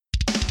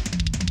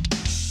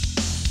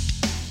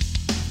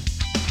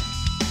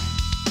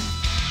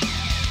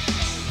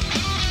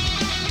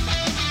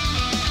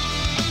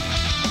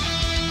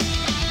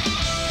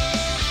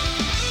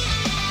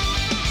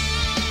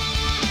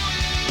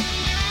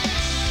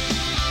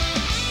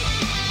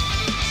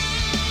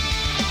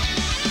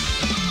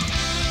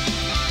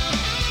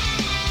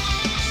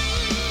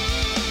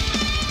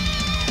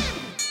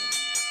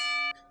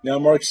Now,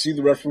 Mark, see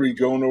the referee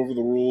going over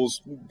the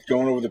rules,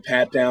 going over the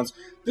pat downs.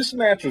 This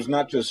match was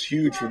not just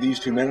huge for these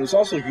two men; it was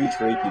also huge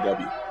for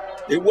APW.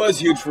 It was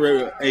huge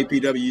for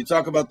APW. You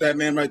talk about that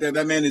man right there.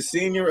 That man is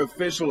senior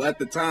official at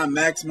the time,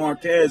 Max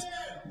Marquez,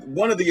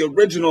 one of the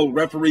original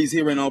referees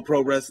here in All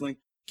Pro Wrestling.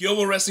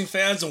 Global Wrestling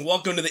fans, and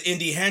welcome to the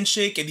Indie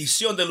Handshake,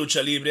 Edición de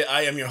Lucha Libre.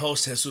 I am your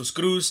host, Jesus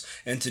Cruz,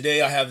 and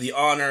today I have the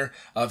honor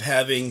of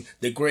having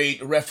the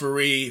great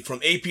referee from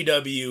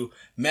APW,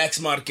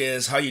 Max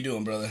Marquez. How you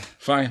doing, brother?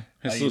 Fine.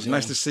 Jesus,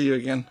 nice to see you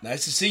again.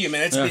 Nice to see you,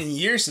 man. It's been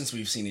years since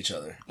we've seen each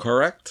other.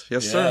 Correct.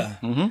 Yes, sir.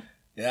 Mm-hmm.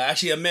 Yeah,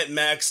 actually, I met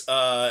Max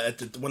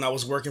when I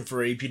was working for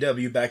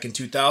APW back in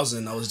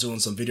 2000. I was doing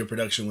some video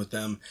production with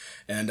them,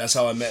 and that's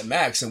how I met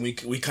Max. And we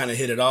kind of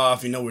hit it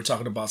off. You know, we were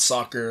talking about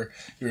soccer.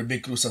 You're a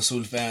big Cruz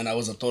Azul fan. I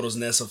was a Toros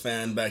Neza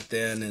fan back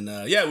then, and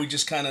we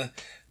just kind of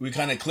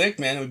clicked,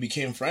 man. And we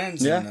became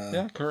friends. Yeah,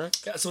 and,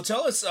 correct. Yeah. So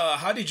tell us,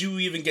 how did you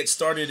even get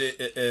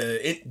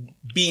started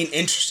being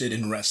interested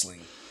in wrestling?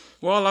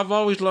 Well, I've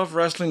always loved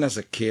wrestling as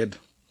a kid,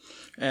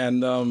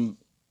 and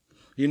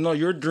you know,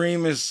 your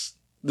dream is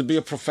to be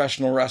a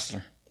professional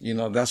wrestler. You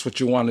know, that's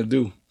what you want to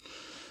do.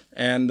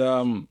 And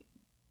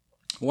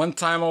one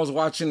time I was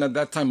watching, at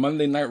that time,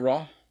 Monday Night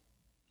Raw,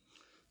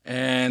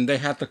 and they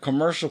had the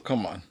commercial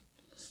come on,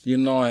 you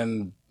know,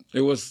 and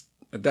it was,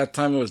 at that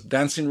time, it was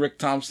Dancing Rick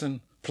Thompson,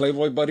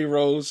 Playboy Buddy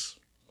Rose,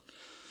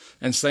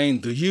 and saying,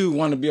 do you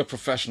want to be a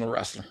professional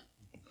wrestler?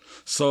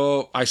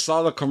 So I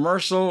saw the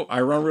commercial. I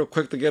ran real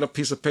quick to get a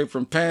piece of paper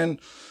and pen.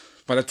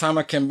 By the time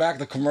I came back,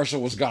 the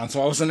commercial was gone.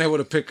 So I wasn't able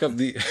to pick up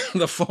the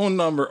phone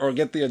number or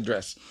get the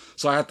address.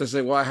 So I had to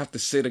say, well, I have to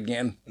sit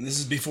again. And this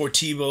is before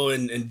TiVo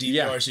and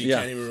DVR, so you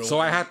can't even remember. So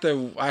I had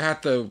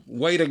to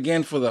wait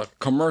again for the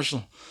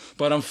commercial.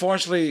 But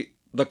unfortunately,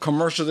 the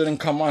commercial didn't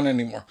come on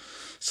anymore.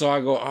 So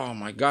I go, oh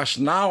my gosh,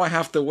 now I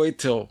have to wait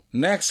till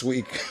next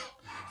week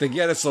to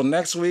get it. So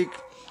next week,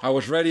 I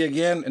was ready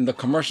again, and the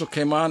commercial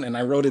came on, and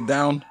I wrote it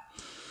down.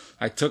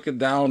 I took it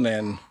down,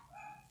 and...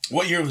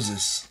 What year was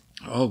this?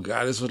 Oh,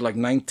 God, this was like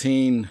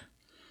between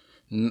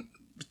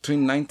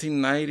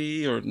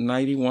 1990 or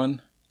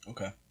 91.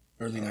 Okay.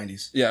 Early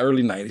 90s. Yeah,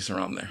 early 90s,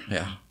 around there,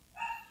 yeah.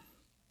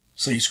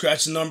 So you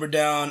scratched the number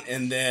down,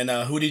 and then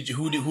who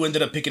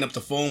ended up picking up the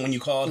phone when you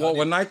called? Well,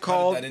 when I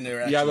called,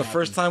 the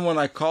first time when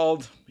I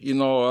called, you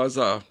know, I was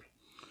a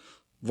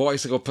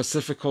voice, I go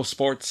Pacific Coast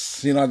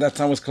Sports. You know, at that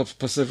time it was called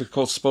Pacific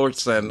Coast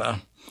Sports, and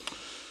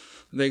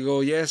they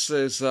go, yes,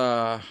 it's...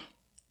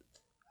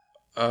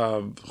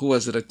 who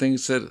was it? I think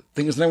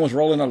his name was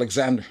Roland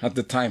Alexander at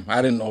the time.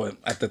 I didn't know it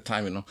at the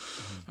time, you know.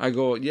 Mm-hmm. I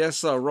go,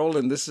 yes,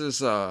 Roland, this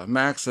is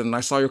Max, and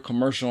I saw your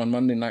commercial on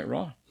Monday Night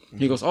Raw. Mm-hmm.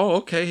 He goes, oh,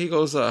 okay. He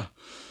goes,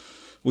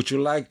 would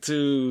you like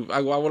to,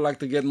 I would like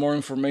to get more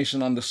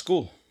information on the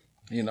school,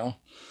 you know.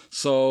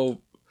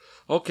 So,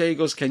 okay, he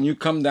goes, can you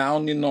come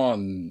down, you know,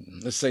 on,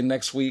 let's say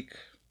next week?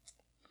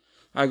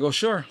 I go,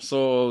 sure.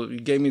 So he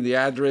gave me the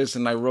address,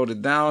 and I wrote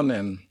it down,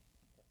 and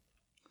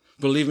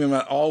believe me,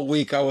 man, all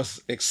week I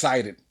was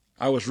excited.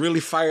 I was really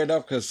fired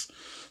up because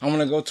I'm going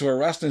to go to a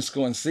wrestling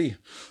school and see.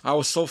 I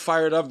was so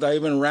fired up that I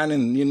even ran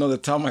in, you know, to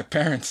tell my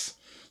parents,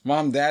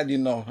 Mom, Dad, you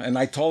know, and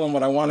I told them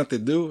what I wanted to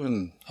do.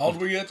 And how old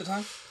were you at the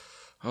time?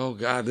 Oh,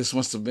 God, this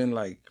must have been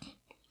like,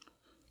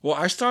 well,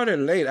 I started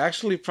late,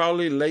 actually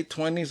probably late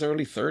 20s,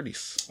 early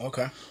 30s.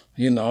 Okay.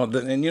 You know,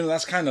 and you know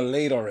that's kind of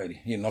late already.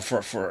 You know, for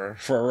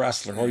a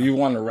wrestler, or you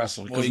want to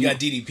wrestle. Well, you got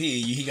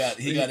DDP. He got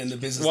into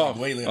business like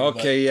way later.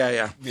 Okay,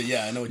 yeah.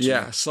 Yeah, I know what you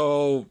mean.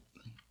 So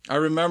I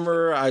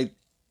remember I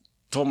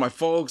told my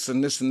folks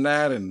and this and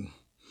that, and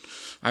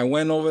I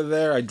went over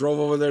there. I drove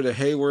over there to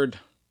Hayward,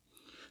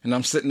 and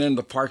I'm sitting in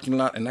the parking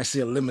lot, and I see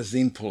a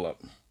limousine pull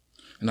up,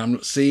 and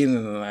I'm seeing,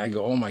 and I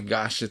go, oh my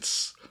gosh,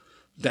 it's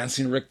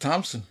Dancing Rick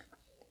Thompson.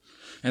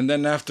 And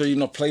then after, you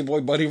know, Playboy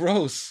Buddy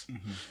Rose.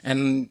 Mm-hmm.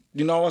 And,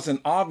 you know, I was in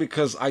awe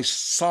because I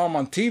saw him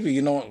on TV,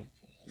 you know,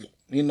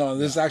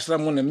 this is actually,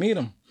 I'm going to meet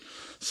him.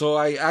 So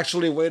I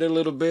actually waited a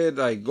little bit.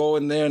 I go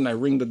in there and I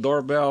ring the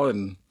doorbell,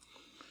 and,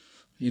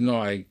 you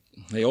know,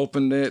 they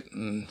opened it,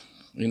 and,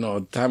 you know,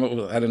 at the time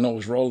I didn't know it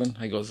was Roland.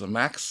 He goes,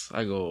 Max?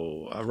 I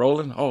go,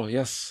 Roland? Oh,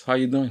 yes. How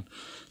you doing?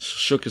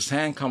 Shook his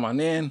hand, come on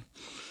in.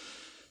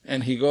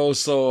 And he goes,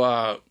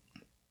 so,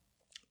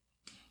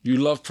 you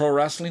love pro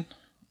wrestling?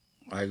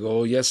 I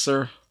go, yes,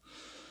 sir.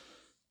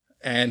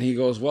 And he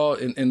goes, well,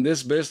 in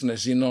this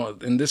business, you know,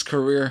 in this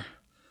career,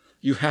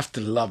 you have to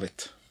love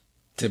it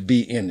to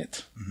be in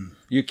it. Mm-hmm.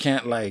 You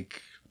can't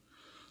like,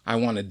 I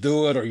want to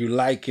do it, or you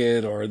like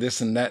it, or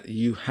this and that.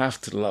 You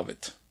have to love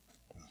it.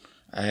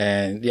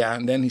 And yeah,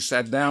 and then he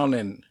sat down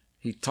and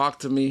he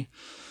talked to me.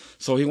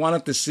 So he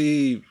wanted to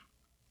see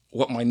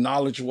what my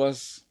knowledge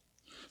was.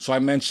 So I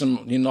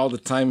mentioned, you know, all the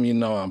time, you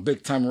know,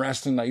 Big Time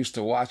Wrestling. I used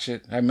to watch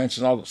it. I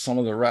mentioned some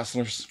of the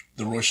wrestlers.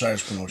 The Roy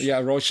Shires promotion.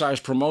 Yeah, Roy Shires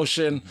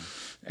promotion.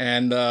 Mm-hmm.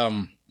 And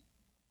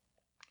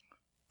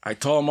I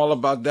told him all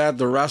about that,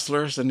 the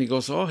wrestlers. And he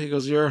goes,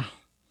 you're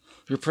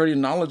pretty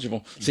knowledgeable.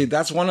 Mm-hmm. See,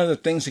 that's one of the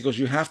things. He goes,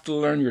 you have to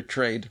learn your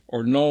trade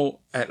or know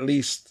at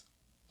least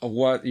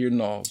what, you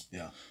know,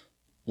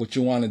 what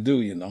you want to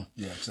do, you know.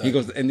 Yeah,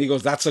 exactly. He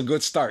goes, that's a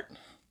good start.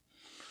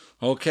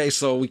 Okay,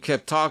 so we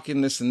kept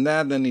talking this and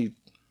that. Then he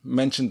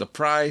mentioned the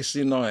price,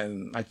 you know,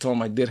 and I told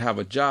him I did have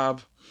a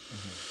job.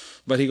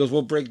 But he goes,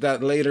 we'll break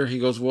that later. He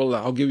goes, well,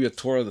 I'll give you a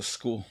tour of the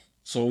school.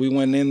 So we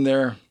went in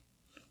there,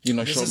 you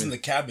know. This is in the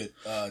Cabot.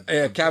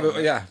 Cabot,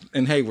 right? Yeah,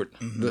 in Hayward,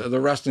 the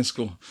wrestling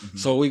school.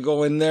 So we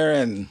go in there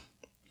and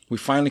we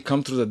finally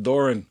come through the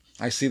door and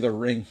I see the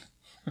ring.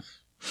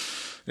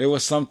 It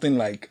was something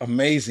like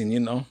amazing,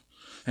 you know.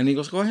 And he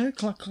goes, go ahead,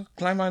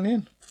 climb on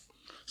in.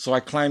 So I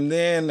climbed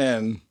in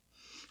and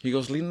he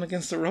goes, leaning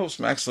against the ropes,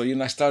 Max. So, you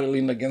know, I started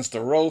leaning against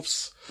the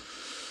ropes.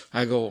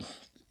 I go,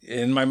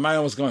 in my mind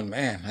I was going,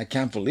 man, I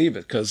can't believe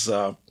it. Because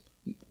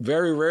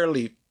very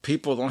rarely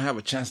people don't have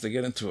a chance to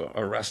get into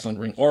a wrestling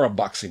ring or a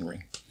boxing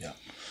ring. Yeah.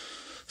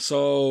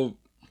 So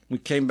we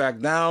came back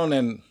down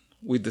and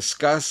we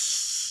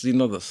discussed, you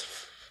know, the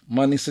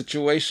money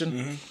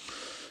situation.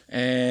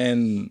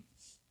 And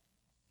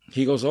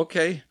he goes,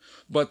 okay.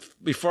 But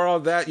before all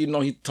that, you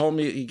know, he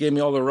gave me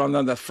all the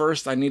rundown that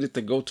first I needed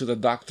to go to the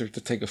doctor to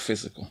take a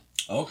physical.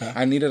 Okay.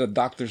 I needed a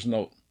doctor's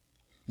note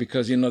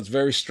because, you know, it's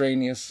very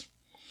strenuous.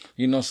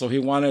 You know, so he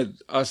wanted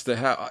us to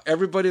have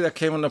everybody that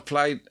came and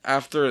applied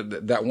after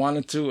that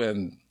wanted to,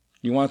 and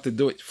you wanted to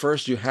do it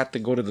first, you had to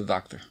go to the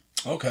doctor.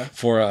 Okay.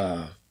 For,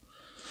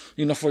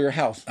 you know, for your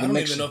health. I don't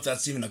even know if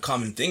that's even a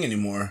common thing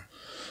anymore.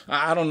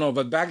 I don't know,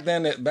 but back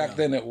then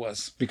it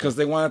was because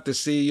they wanted to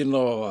see, you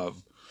know,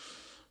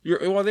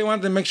 they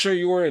wanted to make sure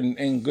you were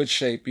in good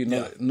shape, you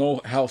know,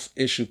 no health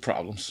issue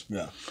problems.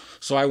 Yeah.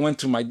 So I went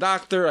to my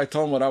doctor. I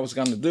told him what I was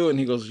going to do. And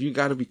he goes, you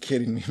got to be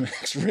kidding me,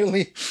 Max.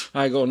 Really?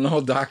 I go,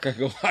 no, doc. I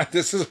go,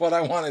 this is what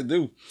I want to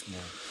do. Yeah.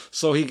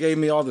 So he gave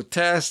me all the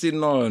tests, you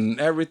know, and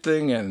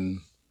everything.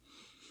 And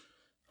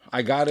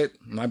I got it.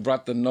 And I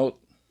brought the note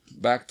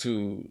back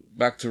to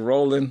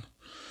Roland.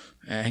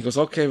 And he goes,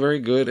 okay, very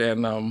good.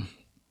 And,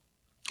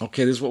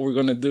 okay, this is what we're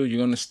going to do. You're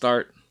going to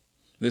start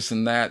this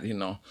and that, you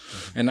know.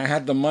 And I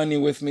had the money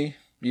with me.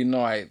 You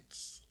know, I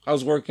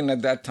was working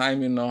at that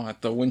time, you know,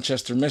 at the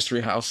Winchester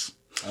Mystery House.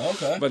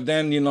 Okay. But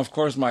then, you know, of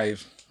course, my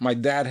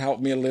dad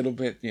helped me a little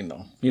bit, you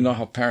know. You know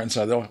how parents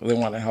are. They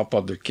want to help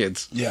out their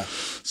kids. Yeah.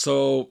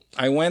 So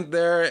I went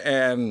there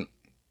and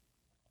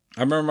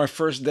I remember my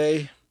first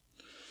day,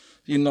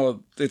 you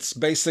know, it's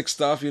basic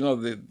stuff, you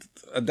know,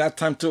 at that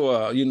time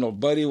too, you know,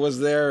 Buddy was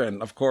there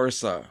and of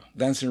course,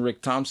 Dancing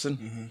Rick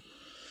Thompson.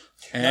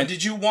 And now,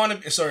 did you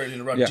want to, sorry to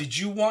interrupt, did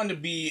you want to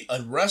be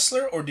a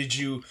wrestler or did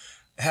you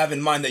have in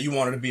mind that you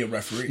wanted to be a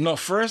referee? No,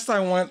 first I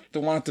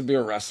wanted to be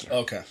a wrestler.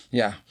 Okay.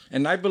 Yeah.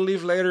 And I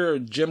believe later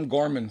Jim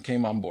Gorman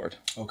came on board.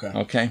 Okay.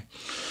 Okay.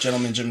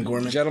 Gentleman Jim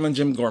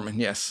Gorman,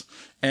 yes.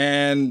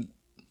 And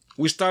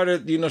we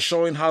started, you know,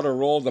 showing how to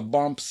roll the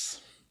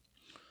bumps.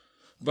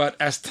 But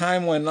as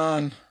time went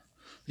on,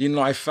 you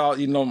know, I felt,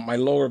 you know, my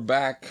lower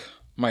back,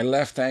 my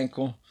left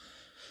ankle.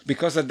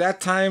 Because at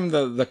that time,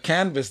 the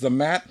canvas, the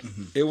mat,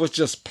 it was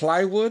just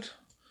plywood,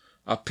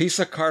 a piece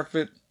of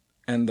carpet,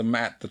 and the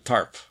mat, the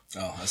tarp.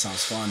 Oh, that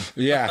sounds fun.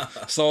 Yeah.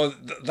 So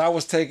that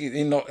was taking,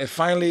 you know,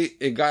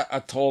 it got a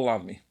toll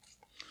on me.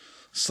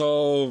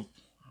 So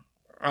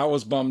I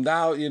was bummed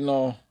out, you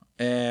know,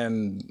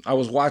 and I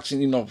was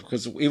watching, you know,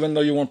 because even though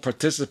you weren't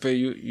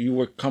participating, you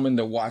were coming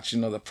to watch, you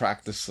know, the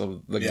practice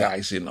of the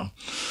guys, you know.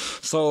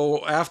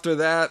 So after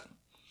that,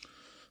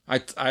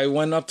 I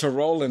went up to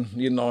Roland,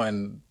 you know,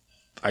 and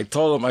I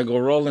told him, I go,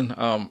 Roland,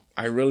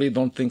 I really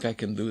don't think I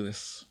can do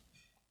this.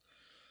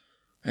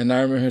 And I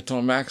remember he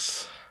told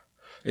Max,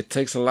 it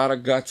takes a lot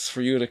of guts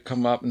for you to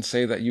come up and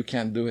say that you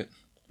can't do it.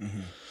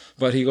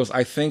 But he goes,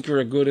 I think you're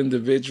a good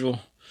individual.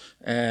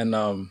 And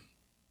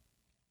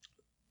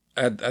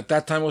at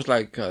that time it was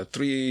like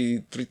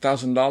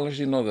 $3,000,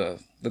 you know,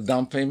 the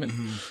down payment.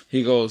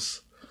 He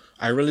goes,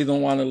 I really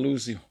don't want to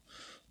lose you.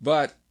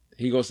 But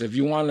he goes, if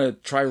you want to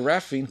try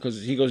reffing,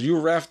 because he goes, you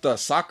reffed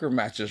soccer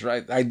matches,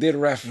 right? I did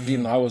ref, you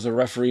know, I was a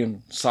referee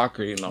in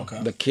soccer, you know,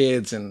 the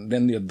kids and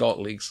then the adult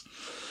leagues.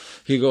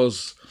 He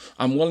goes,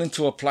 I'm willing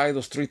to apply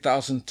those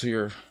 $3,000 to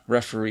your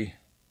referee.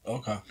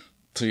 Okay.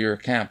 To your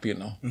camp, you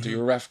know, to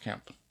your ref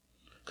camp.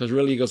 Because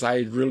really, he goes, I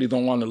really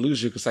don't want to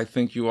lose you because I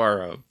think you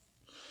are,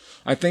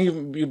 I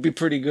think you'd be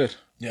pretty good.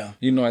 Yeah.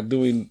 You know, at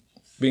being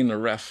a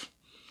ref.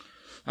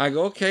 I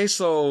go, okay,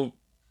 so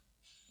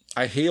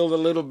I healed a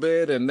little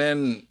bit and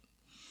then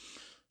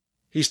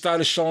he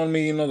started showing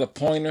me, you know, the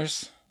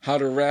pointers, how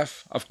to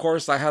ref. Of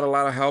course, I had a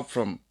lot of help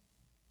from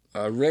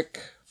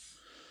Rick,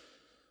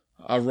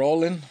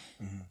 Roland,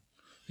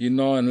 you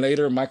know, and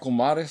later Michael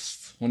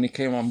Modest when he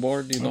came on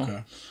board, you know.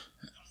 Okay.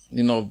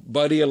 You know,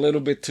 Buddy a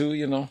little bit too,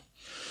 you know.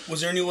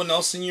 Was there anyone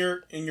else in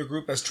your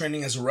group as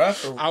training as a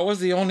ref? Or? I was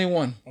the only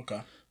one.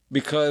 Okay.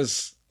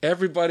 Because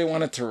everybody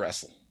wanted to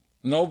wrestle.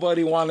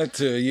 Nobody wanted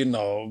to, you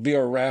know, be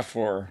a ref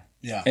or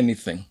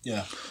anything.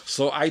 Yeah.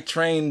 So I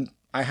trained.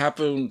 I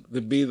happened to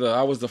be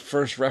I was the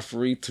first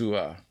referee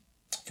to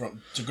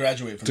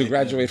graduate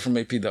from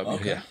APW.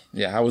 Okay.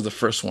 Yeah, I was the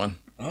first one.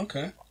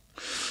 Okay.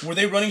 Were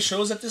they running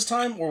shows at this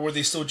time, or were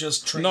they still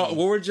just training? No,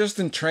 we were just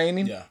in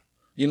training. Yeah.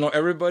 You know,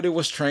 everybody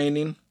was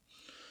training,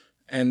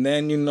 And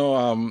then,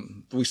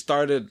 we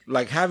started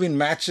like having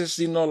matches,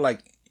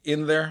 like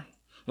in there.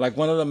 Like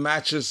one of the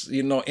matches,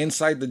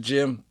 inside the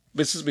gym.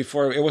 This is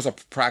before it was a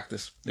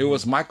practice. It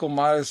was Michael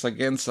Morales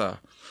against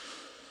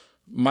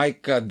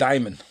Mike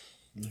Diamond.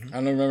 I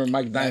don't remember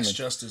Mike Diamond. Max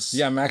Justice.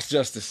 Yeah, Max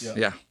Justice.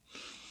 Yeah.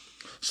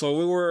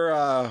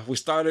 So we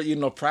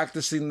started,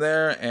 practicing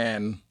there,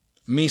 and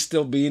me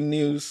still being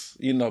new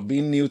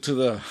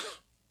to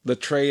the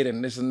trade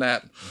and this and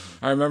that.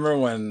 I remember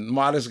when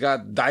Modest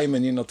got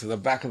Diamond, to the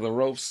back of the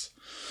ropes,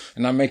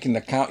 and I'm making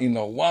the count,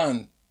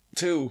 1,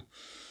 2,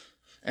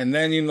 and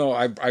then,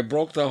 I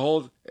broke the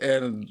hold,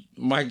 and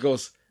Mike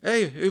goes,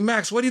 hey,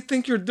 Max, what do you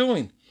think you're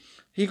doing?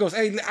 He goes,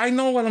 hey, I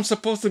know what I'm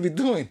supposed to be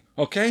doing,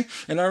 okay?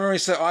 And I remember he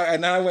said,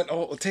 and I went,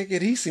 oh, take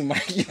it easy,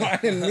 Mike. I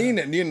didn't mean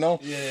it,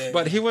 Yeah,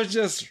 but he was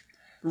just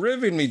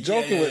ribbing me,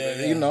 joking with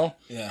it,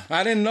 Yeah.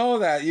 I didn't know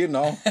that,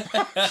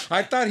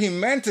 I thought he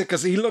meant it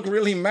because he looked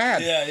really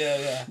mad.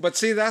 Yeah. But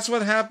see, that's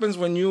what happens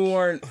when you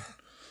weren't,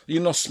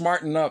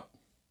 smarten up,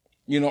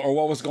 or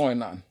what was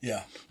going on.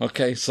 Yeah.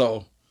 Okay,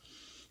 so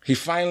he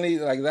finally,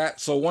 like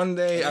that. So one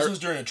day... This was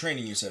during the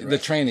training, you said, right? The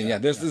training, yeah.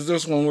 This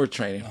was when we were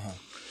training.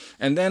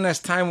 And then as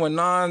time went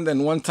on,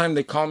 then one time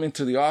they called me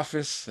into the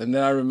office, and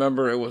then I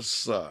remember it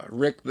was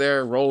Rick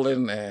there,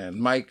 Roland, and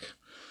Mike.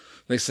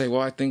 They say,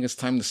 well, I think it's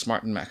time to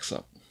smarten Max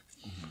up.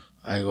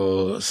 I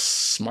go,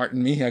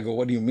 smarten me? I go,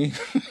 what do you mean?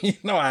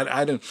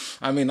 I didn't,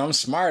 I'm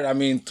smart.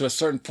 To a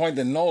certain point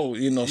to know,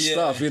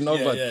 stuff,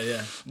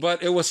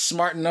 but it was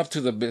smarten up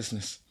to the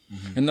business.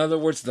 In other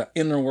words, the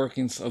inner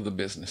workings of the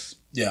business.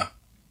 Yeah.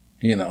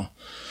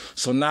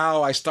 So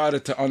now I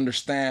started to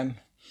understand.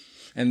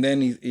 And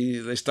then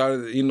they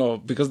started,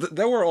 because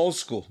they were old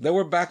school. They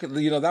were back,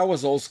 that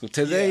was old school.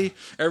 Today,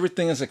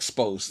 everything is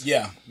exposed.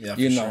 Yeah, for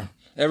sure.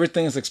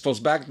 Everything is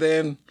exposed. Back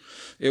then,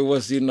 it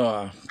was,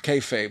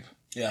 kayfabe.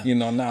 Yeah.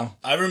 Now.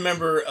 I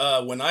remember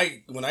when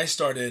I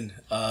started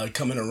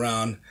coming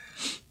around,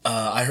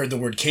 I heard the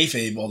word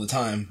kayfabe all the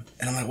time.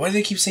 And I'm like, why do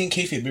they keep saying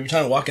kayfabe every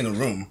time I walk in the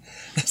room?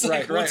 It's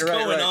like, what's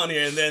going on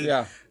here? And then,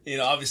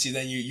 obviously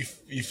then you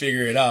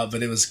figure it out.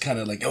 But it was kind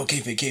of like, oh,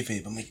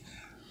 kayfabe. I'm like,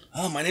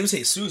 oh, my name is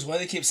Jesus. Why do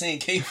they keep saying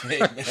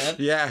kayfabe, man?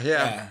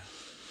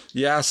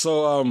 Yeah,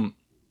 so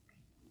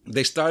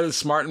they started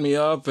smarting me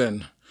up,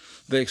 and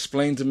they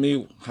explained to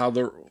me how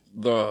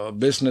the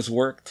business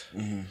worked.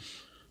 Mm-hmm.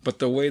 But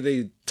the way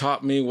they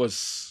taught me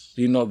was,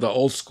 the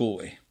old school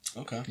way.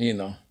 Okay.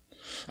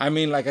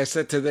 Like I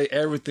said today,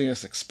 everything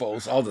is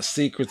exposed. All the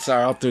secrets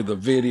are out there, the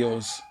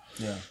videos.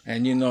 Yeah.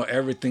 And,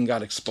 everything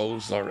got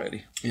exposed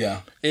already.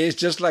 Yeah. It's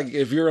just like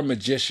if you're a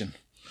magician,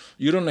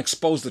 you don't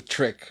expose the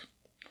trick.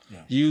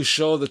 Yeah. You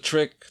show the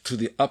trick to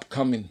the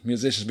upcoming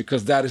musicians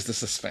because that is the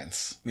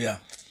suspense. Yeah.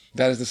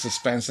 That is the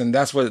suspense. And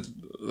that's what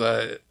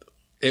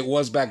it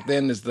was back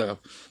then, is the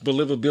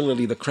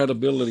believability, the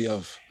credibility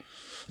of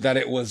that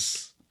it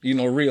was,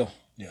 real.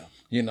 Yeah.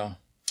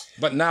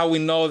 But now we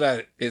know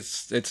that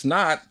it's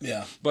not.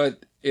 Yeah.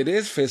 But it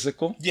is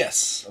physical.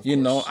 Yes. Of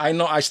course. I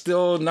know I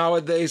still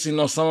nowadays,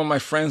 some of my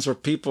friends or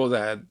people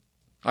that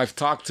I've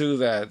talked to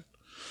that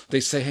they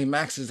say, hey,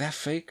 Max, is that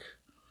fake?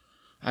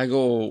 I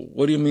go,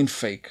 what do you mean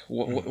fake?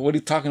 What are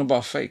you talking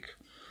about fake?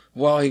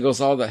 Well, he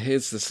goes, all the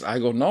hits. I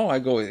go, no. I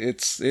go,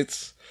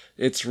 it's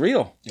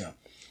real. Yeah.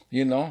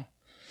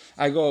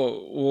 I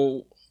go,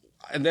 well,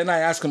 and then I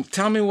ask him,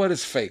 tell me what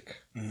is fake.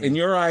 Mm-hmm. In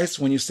your eyes,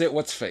 when you say it,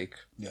 what's fake?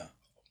 Yeah.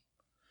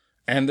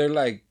 And they're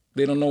like,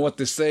 they don't know what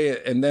to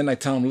say. And then I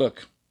tell them,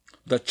 look,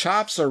 the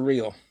chops are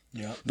real.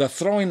 Yeah. The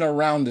throwing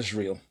around is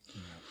real.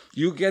 Yeah.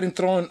 You getting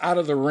thrown out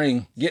of the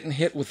ring, getting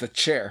hit with a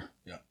chair.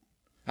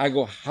 I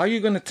go, how are you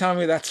going to tell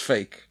me that's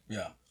fake?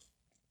 Yeah.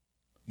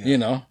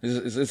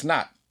 It's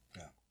not.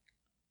 Yeah.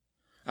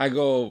 I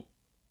go,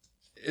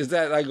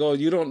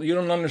 you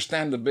don't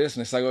understand the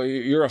business. I go,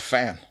 you're a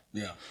fan.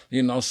 Yeah.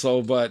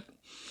 But,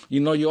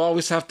 you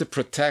always have to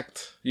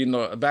protect,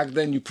 back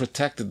then you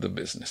protected the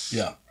business.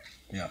 Yeah.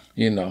 Yeah.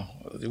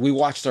 We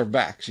watched our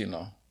backs,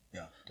 Yeah,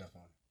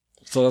 definitely.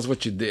 So that's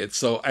what you did.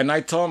 So, and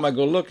I told him, I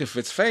go, look, if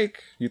it's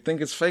fake, you think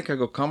it's fake, I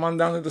go, come on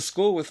down to the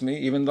school with me,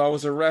 even though I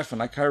was a ref.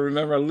 And I kind of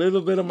remember a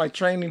little bit of my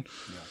training,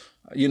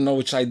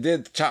 which I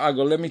did. I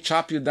go, let me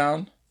chop you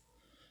down.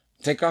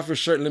 Take off your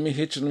shirt. Let me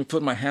hit you. Let me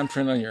put my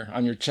handprint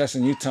on your chest,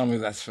 and you tell me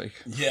that's fake.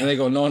 Yeah. And they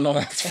go, no,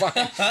 that's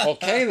fine.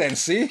 Okay, then,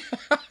 see?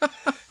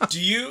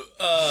 Do you,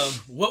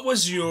 what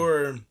was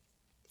your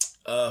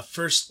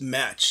first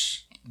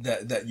match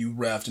that you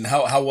reffed, and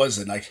how was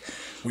it? Like,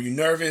 were you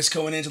nervous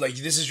going into, like,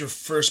 this is your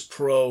first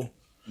pro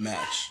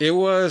match? It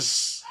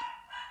was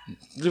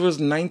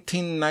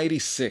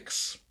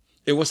 1996.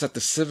 It was at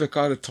the Civic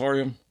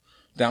Auditorium,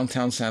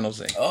 downtown San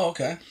Jose. Oh,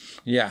 okay.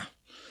 Yeah.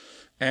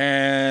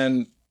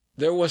 And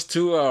there was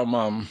two,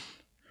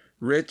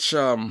 Rich,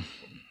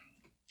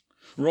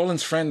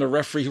 Roland's friend, the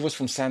referee, he was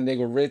from San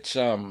Diego. Rich,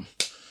 oh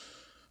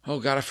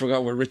God, I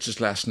forgot what Rich's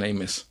last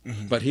name is.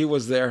 Mm-hmm. But he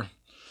was there.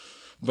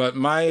 But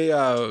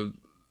my,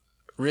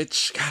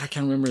 Rich, God, I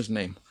can't remember his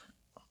name.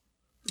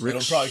 It'll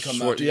probably come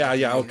out.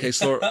 Yeah, okay.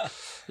 So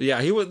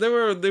Yeah, he was.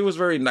 They was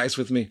very nice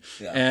with me.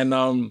 Yeah.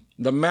 And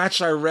the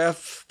match I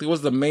ref, it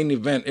was the main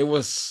event. It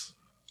was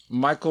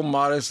Michael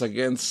Modest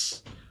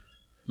against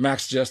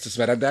Max Justice.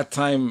 But at that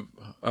time,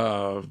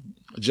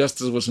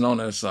 Justice was known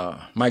as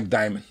Mike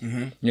Diamond.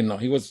 Mm-hmm. You know,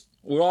 he was.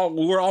 We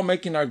were all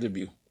making our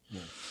debut.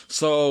 Yeah.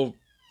 So.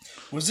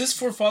 Was this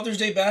for Father's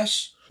Day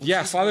Bash?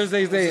 Father's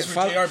Day.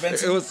 J.R.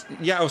 Benson? It was.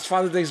 Yeah, it was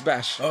Father's Day's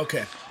Bash.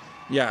 Okay.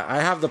 Yeah, I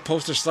have the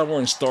poster somewhere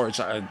in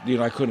storage.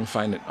 I couldn't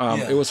find it.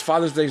 It was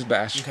Father's Day's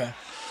Bash. Okay.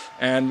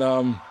 And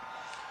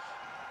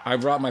I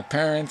brought my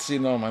parents,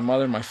 my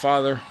mother, my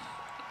father,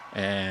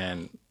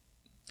 and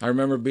I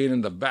remember being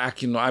in the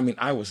back.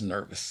 I was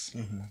nervous.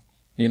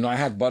 Mm-hmm. I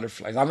had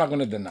butterflies. I'm not going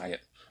to deny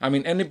it.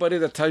 Anybody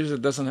that tells you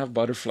that doesn't have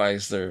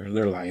butterflies, they're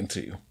lying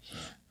to you.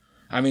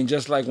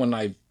 Just like when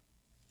I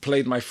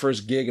played my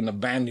first gig in the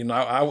band,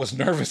 I was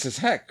nervous as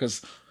heck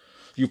because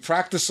you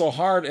practice so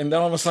hard, and then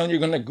all of a sudden you're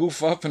going to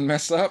goof up and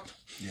mess up.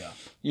 Yeah.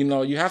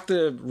 You have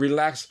to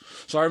relax.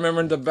 So I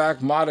remember in the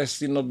back, Modest,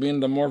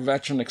 being the more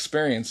veteran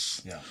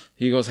experience. Yeah.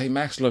 He goes, "Hey,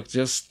 Max, look,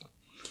 just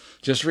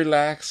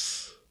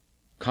relax,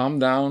 calm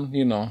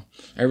down,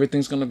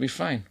 everything's going to be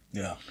fine."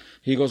 Yeah.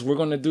 He goes, "We're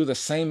going to do the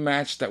same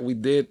match that we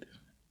did,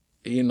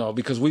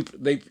 because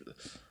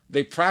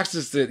they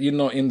practiced it,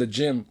 in the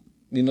gym,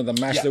 the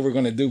match that we're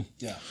going to do."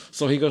 Yeah.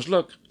 So he goes,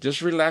 "Look,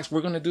 just relax.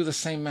 We're going to do the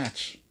same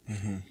match.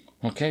 Mm-hmm.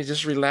 Okay,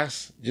 just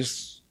relax.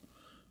 Just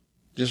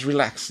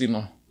relax,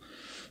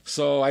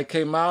 So I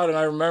came out, and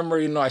I remember,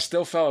 I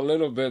still felt a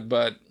little bit,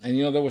 but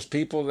there was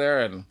people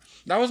there, and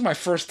that was my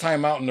first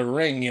time out in the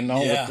ring,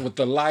 with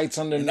the lights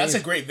underneath. And that's a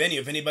great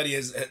venue. If anybody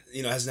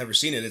has never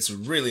seen it, it's a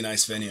really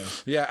nice venue.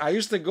 Yeah, I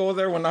used to go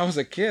there when I was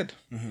a kid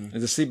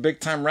to see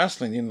big time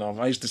wrestling.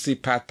 I used to see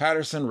Pat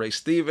Patterson, Ray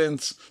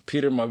Stevens,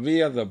 Peter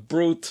Mavia, The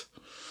Brute,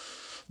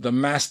 the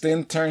Masked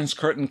Interns,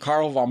 Kurt and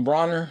Carl Von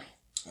Bronner.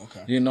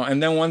 Okay.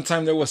 And then one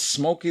time there was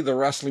Smokey the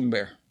Wrestling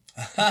Bear.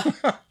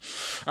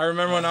 I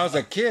remember when I was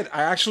a kid,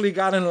 I actually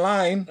got in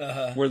line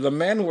where the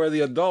men were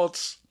the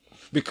adults,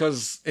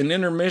 because in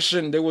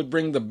intermission they would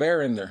bring the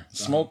bear in there,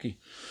 Smokey,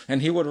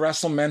 and he would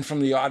wrestle men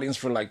from the audience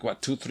for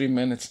 2-3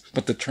 minutes,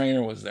 but the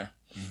trainer was there.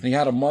 Mm-hmm. He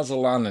had a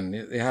muzzle on, and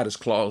he had his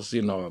claws,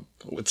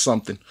 with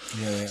something.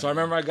 Yeah. So I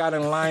remember I got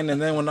in line, and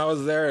then when I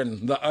was there,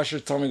 and the usher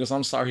told me, he goes,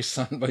 "I'm sorry,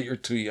 son, but you're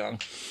too young."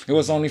 It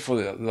was only for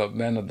the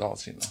men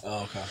adults,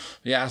 Oh, okay.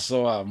 Yeah,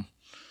 so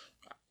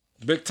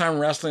big time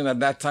wrestling at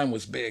that time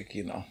was big,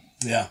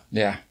 Yeah.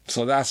 Yeah.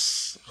 So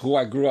that's who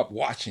I grew up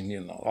watching,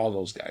 all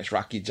those guys.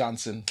 Rocky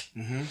Johnson,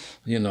 and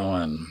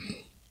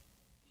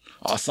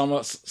some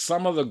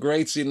of the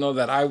greats,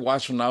 that I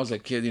watched when I was a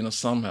kid,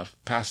 some have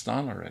passed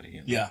on already.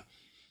 Yeah.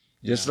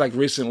 Just like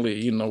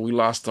recently, we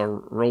lost our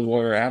Road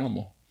Warrior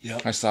Animal. Yeah.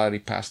 I saw that he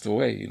passed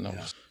away,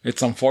 Yeah.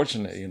 It's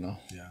unfortunate, Yeah.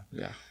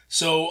 Yeah.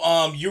 So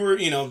you were,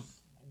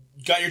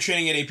 got your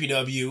training at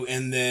APW,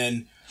 and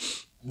then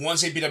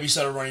once APW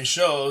started running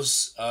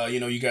shows,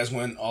 you guys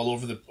went all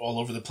over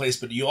the place.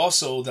 But you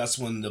also, that's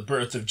when the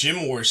birth of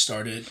Gym Wars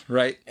started,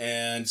 right?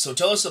 And so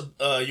tell us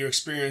your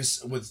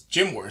experience with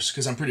Gym Wars,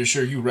 because I'm pretty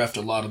sure you reffed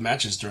a lot of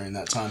matches during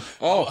that time.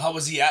 Oh, how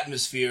was the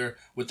atmosphere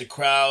with the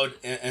crowd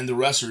and the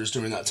wrestlers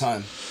during that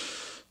time?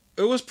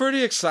 It was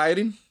pretty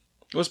exciting.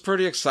 We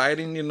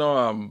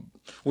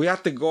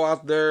had to go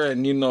out there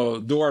and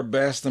do our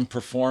best and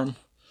perform,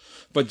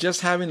 but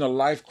just having a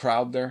live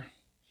crowd there,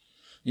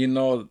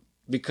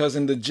 because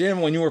in the gym,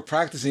 when you were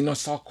practicing,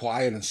 it's all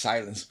quiet and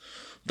silence.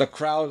 The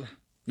crowd,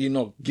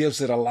 gives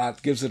it a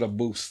lot, gives it a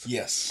boost.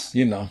 Yes.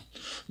 You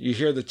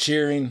hear the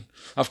cheering.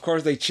 Of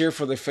course, they cheer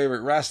for their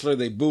favorite wrestler.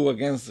 They boo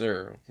against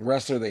their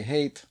wrestler they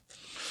hate.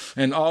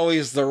 And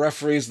always the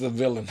referee's the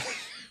villain.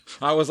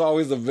 I was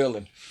always the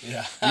villain.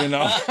 Yeah.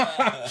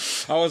 I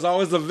was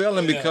always the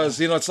villain because,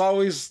 it's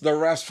always the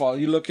ref's fault.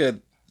 You look at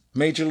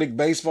Major League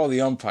Baseball, the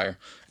umpire.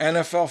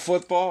 NFL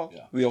football,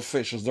 the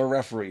officials, the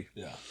referee.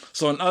 Yeah.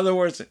 So in other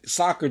words,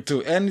 soccer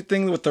too.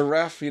 Anything with the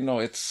ref,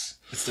 it's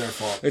their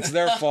fault. It's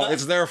their fault.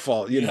 It's their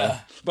fault, know.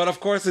 But of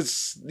course,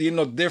 it's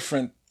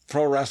different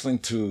pro wrestling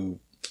to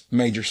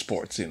major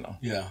sports,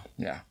 Yeah.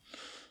 Yeah.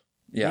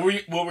 Yeah.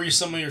 What were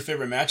some of your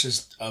favorite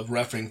matches of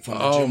reffing from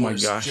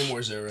the Gym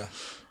Wars era?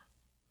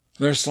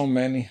 There's so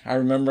many. I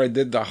remember I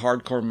did the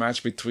hardcore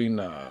match between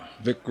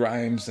Vic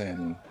Grimes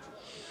and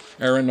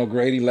Aaron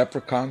O'Grady,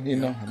 Leprechaun,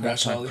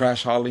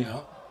 Crash Holly.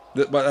 Yeah.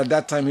 But at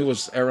that time, he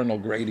was Aaron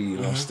O'Grady,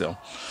 still.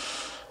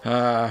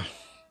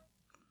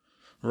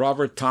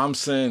 Robert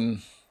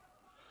Thompson,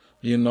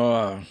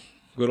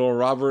 good old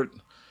Robert.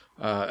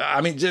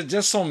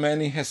 Just so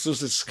many.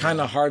 Jesus, it's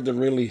kind of hard to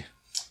really...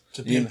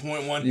 To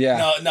pinpoint one?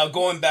 Yeah. Now,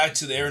 going back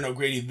to the Aaron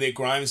O'Grady, Vic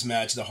Grimes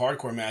match, the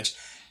hardcore match,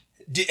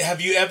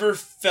 have you ever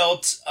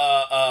felt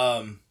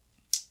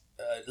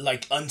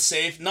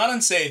unsafe? Not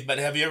unsafe, but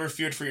have you ever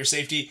feared for your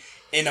safety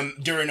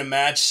during a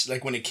match,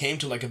 like when it came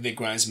to like a Vic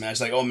Grimes match,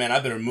 like, oh man, I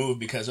better move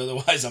because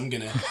otherwise I'm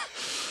gonna...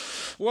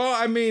 Well,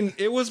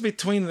 it was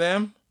between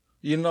them.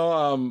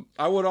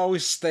 I would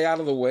always stay out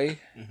of the way.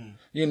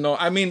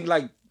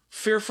 Mm-hmm.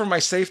 Fear for my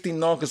safety,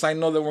 no, because I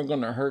know they weren't going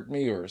to hurt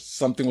me or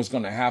something was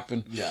going to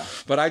happen. Yeah.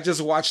 But I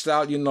just watched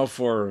out,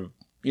 for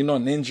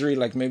an injury,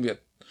 like maybe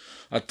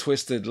a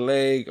twisted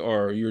leg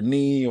or your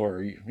knee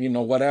or,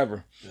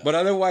 whatever. Yeah. But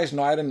otherwise,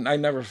 no, I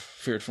never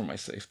feared for my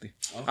safety.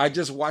 Okay. I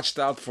just watched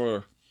out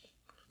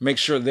make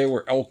sure they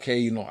were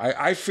okay.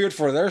 I feared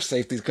for their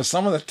safety because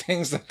some of the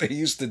things that they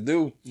used to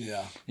do,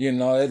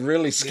 it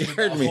really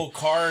scared me. The whole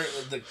car,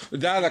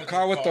 the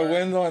car with the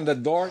window and the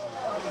door.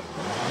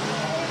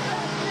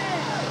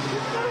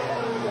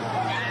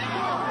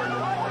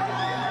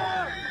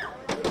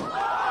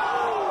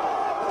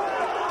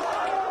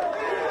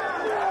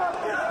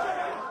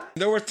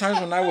 There were times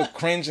when I would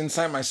cringe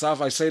inside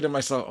myself. I say to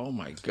myself, "Oh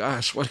my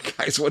gosh,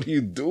 what are you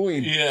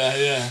doing?"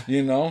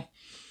 Yeah.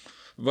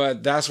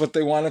 But that's what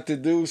they wanted to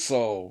do.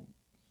 So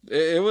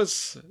it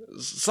was.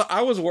 So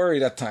I was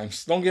worried at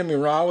times. Don't get me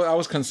wrong. I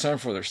was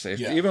concerned for their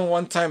safety. Yeah. Even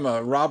one time,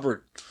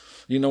 Robert,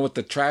 with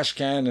the trash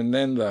can, and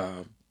then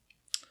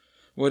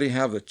what do you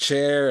have? The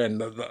chair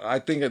and I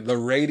think the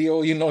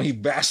radio. He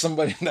bashed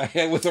somebody in the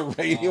head with a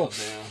radio. Oh,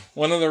 damn.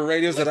 One of the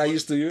radios that I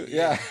used to use.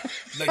 Yeah.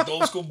 Like the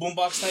old school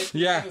boombox type?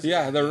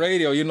 Yeah, the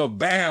radio,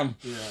 bam.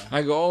 Yeah.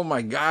 I go, oh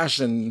my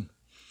gosh. And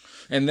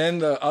then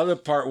the other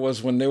part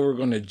was when they were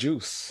going to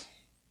juice,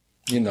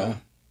 Yeah.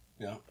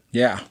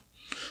 Yeah.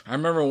 I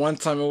remember one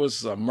time it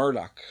was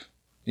Murdoch,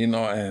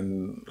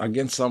 and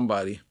against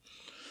somebody.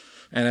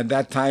 And at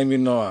that time, it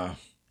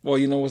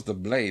was the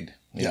Blade,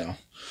 you know.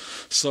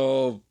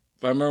 So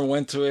I remember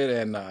went to it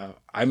and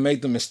I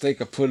made the mistake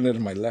of putting it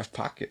in my left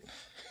pocket.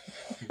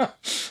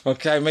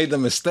 Okay, I made the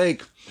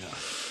mistake. Yeah.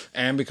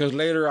 And because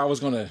later I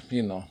was going to,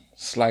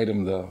 slide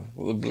him the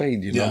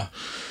blade, Yeah.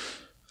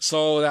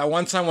 So that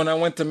one time when I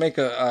went to make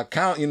a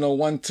count,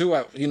 1,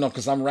 2,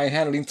 because I'm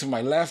right-handed lean to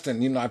my left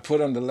and, I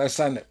put on the left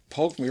side and it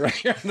poked me right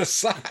here on the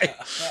side.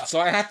 So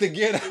I had to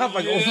get up.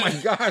 I go, oh my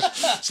gosh.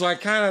 So I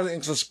kind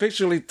of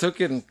suspiciously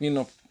took it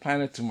and,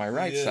 planted to my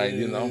right side,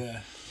 Yeah.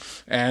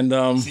 And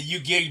so you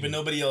gigged, but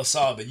nobody else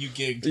saw, but you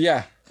gigged.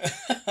 Yeah.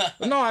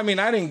 No, I mean,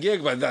 I didn't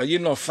gig, but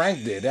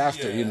Frank did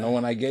after,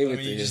 when I gave it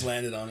to you. You just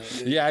landed on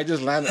it. Yeah, I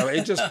just landed.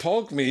 It just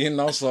poked me,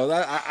 so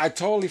that I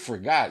totally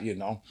forgot,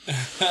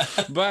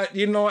 But,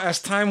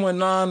 as time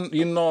went on,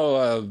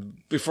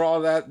 before all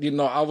that,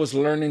 I was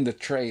learning the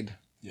trade.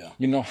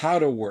 Yeah. How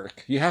to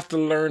work. You have to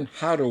learn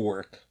how to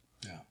work.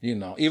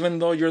 Yeah. Even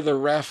though you're the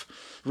ref,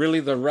 really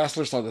the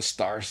wrestlers are the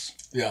stars.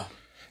 Yeah.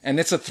 And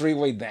it's a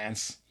three-way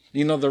dance.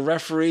 The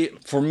referee,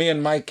 for me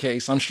in my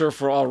case, I'm sure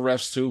for all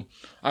refs too,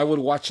 I would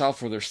watch out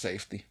for their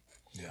safety.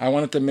 Yeah. I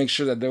wanted to make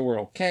sure that they were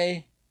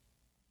okay.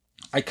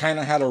 I kind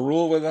of had a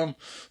rule with them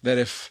that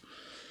if,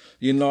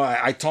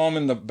 I told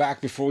them in the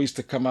back before we used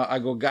to come out, I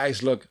go,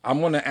 guys, look,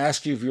 I'm going to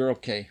ask you if you're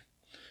okay.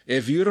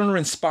 If you don't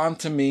respond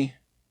to me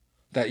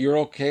that you're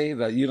okay,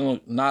 that you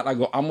don't not, I'm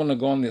going to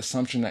go on the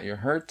assumption that you're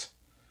hurt,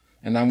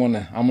 and I'm going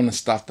to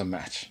stop the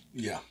match.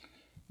 Yeah.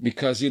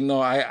 Because, you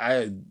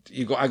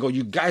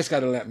guys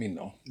got to let me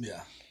know. Yeah.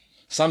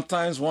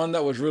 Sometimes one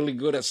that was really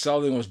good at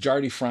selling was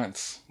Jardy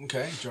France.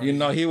 Okay.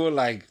 Jardy. He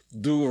would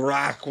do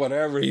rock,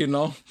 whatever,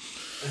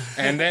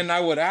 And then I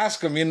would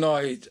ask him,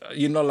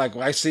 like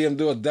I see him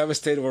do a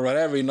Devastator or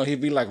whatever, he'd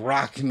be like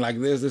rocking like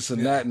this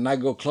and that. And I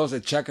go close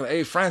and check it.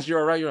 Hey, France, you're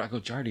all right? I go,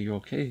 Jardy, you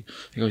okay?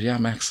 He goes, yeah,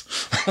 Max.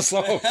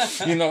 So,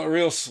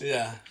 real...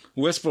 Yeah.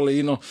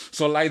 Whisperly,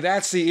 So like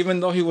that, see, even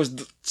though he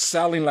was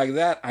selling like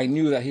that, I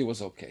knew that he was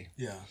okay.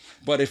 Yeah.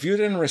 But if you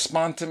didn't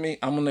respond to me,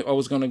 I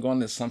was going to go on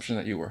the assumption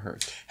that you were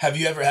hurt. Have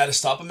you ever had to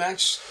stop a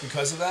match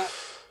because of that?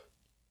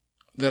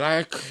 That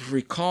I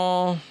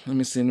recall, let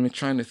me see,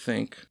 trying to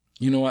think.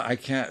 You know what? I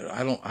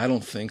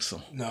don't think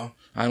so. No.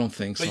 I don't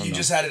think so. But you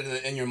just had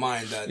it in your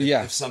mind that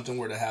if something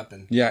were to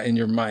happen. Yeah, in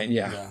your mind.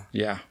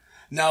 Yeah.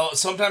 Now,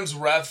 sometimes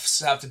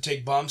refs have to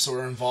take bumps or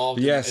are involved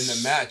in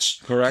the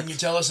match. Correct. Can you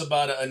tell us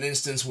about an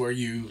instance where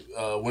you,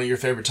 one of your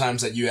favorite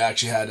times that you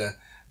actually had to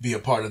be a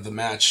part of the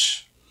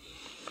match?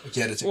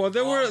 Well,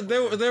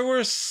 there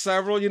were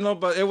several,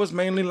 but it was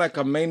mainly like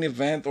a main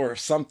event or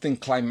something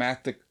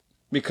climactic.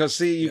 Because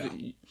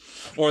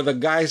or the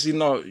guys,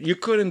 you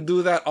couldn't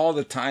do that all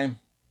the time.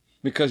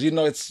 Because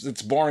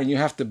it's boring. You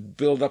have to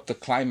build up the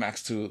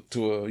climax to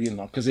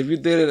because if you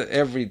did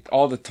it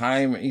all the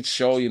time, each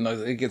show,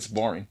 it gets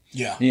boring.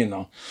 Yeah.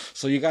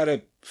 So you got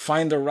to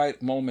find the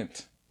right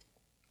moment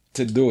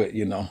to do it.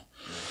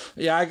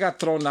 Yeah, I got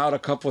thrown out a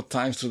couple of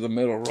times through the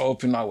middle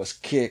rope, and I was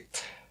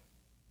kicked.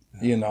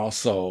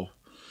 So,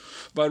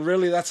 but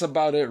really, that's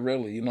about it.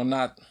 Really,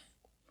 not.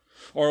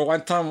 Or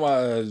one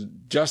time,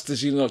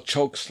 Justice,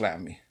 choke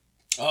slammed me.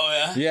 Oh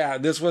yeah. Yeah,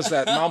 this was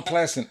at Mount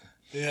Pleasant.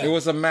 Yeah. It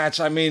was a match.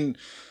 I mean,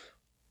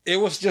 it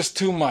was just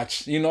too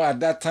much.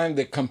 At that time,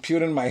 the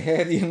computer in my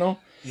head,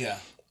 Yeah.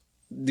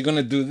 You're going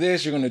to do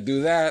this, you're going to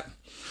do that.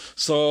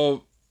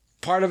 So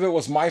part of it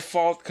was my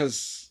fault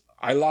because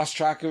I lost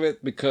track of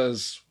it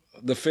because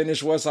the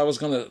finish was I was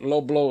going to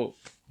low blow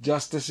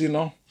Justice,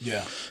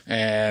 Yeah.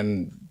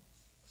 And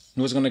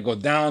he was going to go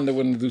down. They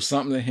were going to do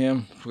something to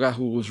him. Forgot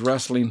who was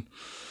wrestling.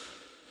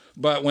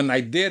 But when I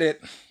did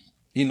it,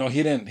 he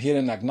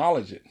didn't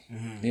acknowledge it.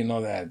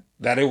 Mm-hmm.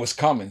 That it was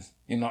coming.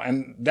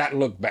 And that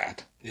looked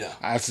bad. Yeah.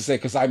 I have to say,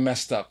 because I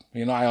messed up.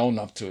 I own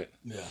up to it.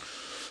 Yeah.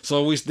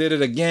 So we did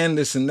it again,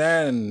 this and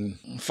that, and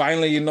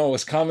finally, you know, it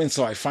was coming.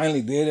 So I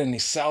finally did it, and he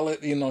sell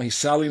it, you know, he's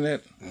selling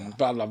it,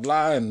 blah, blah,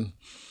 blah. And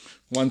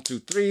 1, 2,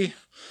 3,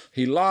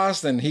 he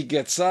lost, and he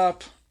gets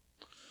up,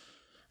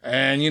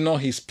 and, you know,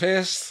 he's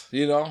pissed,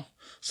 you know.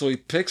 So he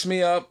picks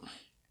me up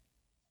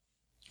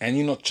and,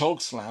 you know,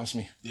 choke slams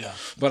me. Yeah.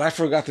 But I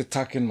forgot to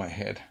tuck in my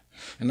head.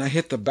 And I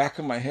hit the back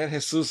of my head,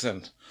 Jesus,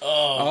 and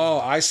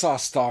I saw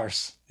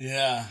stars.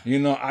 Yeah. You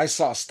know, I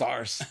saw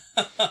stars.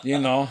 You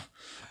know,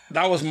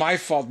 that was my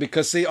fault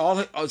because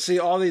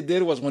all he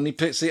did was when he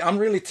picked. See, I'm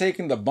really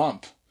taking the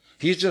bump.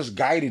 He's just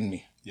guiding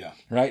me. Yeah.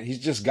 Right. He's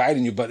just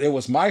guiding you. But it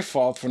was my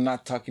fault for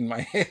not tucking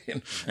my head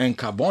in, and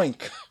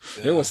kaboink.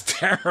 Yeah. It was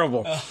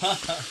terrible.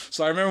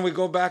 So I remember we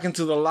go back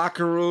into the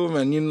locker room,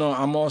 and you know,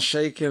 I'm all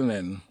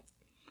shaking,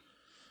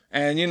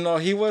 and you know,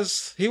 he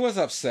was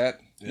upset.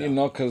 Yeah. You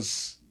know,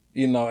 because.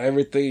 You know,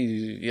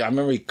 everything. I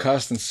remember he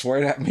cussed and swore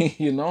at me,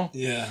 you know?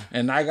 Yeah.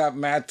 And I got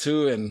mad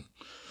too, and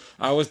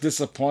I was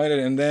disappointed.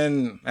 And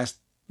then as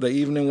the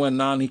evening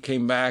went on, he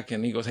came back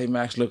and he goes, "Hey,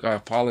 Max, look, I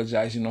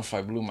apologize, you know, if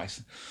I blew my...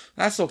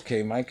 That's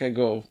okay, Mike." I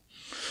go,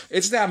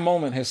 it's that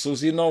moment,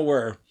 Jesus, you know,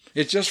 where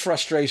it's just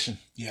frustration.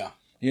 Yeah.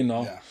 You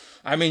know? Yeah.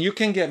 I mean, you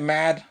can get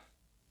mad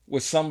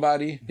with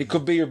somebody. Mm-hmm. It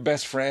could be your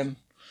best friend,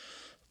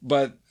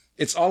 but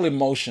it's all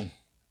emotion.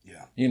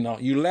 Yeah. You know,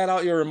 you let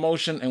out your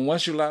emotion, and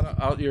once you let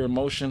out your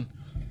emotion,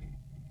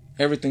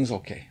 everything's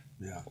okay.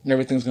 Yeah.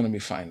 Everything's going to be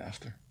fine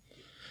after.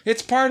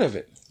 It's part of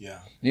it. Yeah.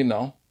 You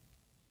know?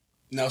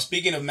 Now,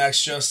 speaking of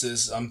Max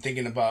Justice, I'm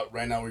thinking about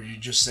right now where you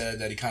just said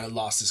that he kind of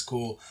lost his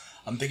cool.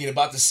 I'm thinking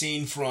about the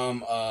scene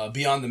from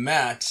Beyond the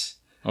Mat.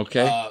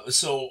 Okay.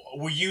 So,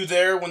 were you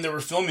there when they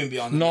were filming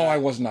Beyond the Mat? No, I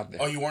was not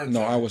there. Oh, you weren't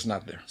there? No, I was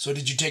not there. So,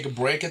 did you take a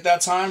break at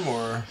that time,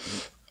 or...?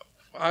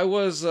 I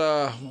was,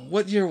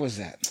 what year was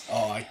that?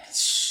 Oh,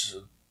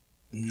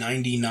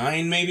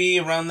 99 maybe,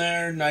 around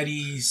there?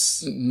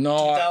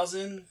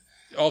 2000?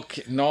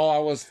 Okay, no, I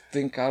was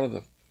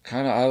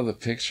kind of out of the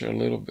picture a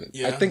little bit.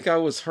 Yeah. I think I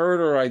was hurt,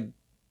 or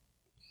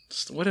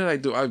what did I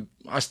do?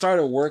 I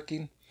started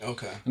working.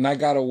 Okay. And I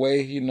got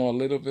away, you know, a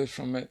little bit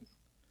from it.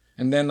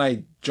 And then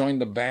I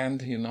joined the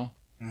band, you know,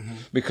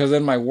 because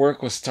then my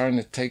work was starting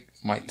to take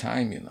my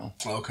time, you know.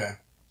 Okay.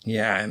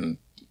 Yeah, and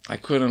I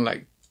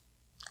couldn't,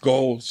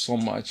 go so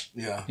much.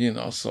 Yeah. You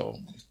know, so.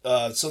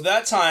 So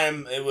that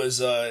time, it was,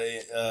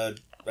 I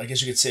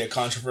guess you could say, a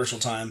controversial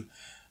time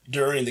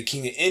during the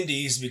King of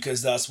Indies,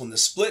 because that's when the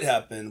split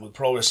happened with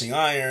Pro Wrestling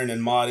Iron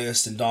and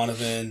Modest and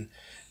Donovan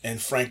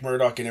and Frank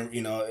Murdoch and,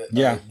 you know,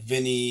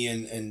 Vinny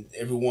and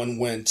everyone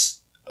went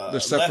their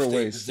separate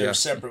ways. Their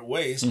separate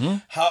ways. Mm-hmm.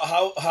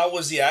 How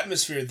was the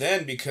atmosphere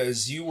then?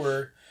 Because you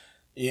were,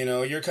 you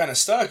know, you're kind of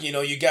stuck. You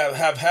know, you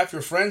have half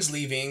your friends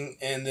leaving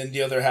and then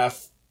the other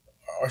half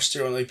are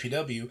still on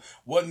APW.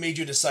 What made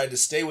you decide to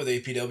stay with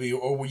APW,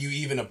 or were you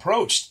even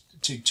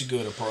approached to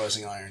go to Pro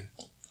Wrestling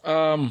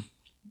Iron?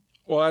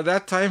 Well, at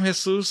that time,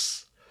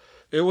 Jesus,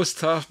 it was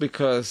tough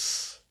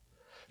because,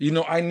 you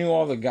know, I knew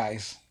all the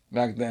guys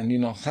back then. You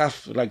know,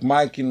 like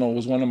Mike, you know,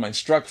 was one of my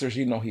instructors.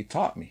 You know, he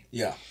taught me.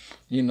 Yeah.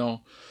 You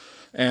know,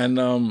 and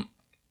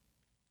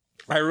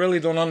I really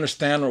don't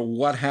understand or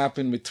what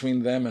happened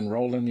between them and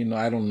Roland. You know,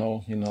 I don't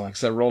know. You know, like I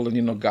said, Roland,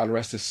 you know, God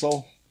rest his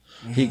soul.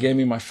 Mm-hmm. He gave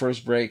me my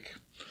first break.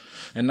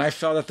 And I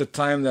felt at the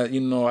time that, you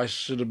know, I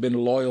should have been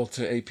loyal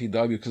to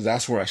APW because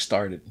that's where I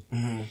started.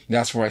 Mm-hmm.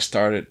 That's where I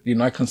started. You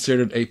know, I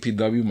considered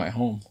APW my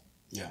home.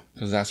 Yeah.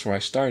 Because that's where I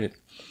started.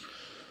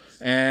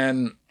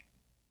 And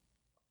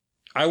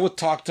I would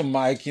talk to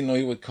Mike, you know,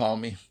 he would call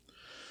me.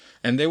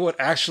 And they would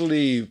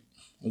actually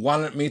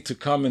wanted me to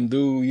come and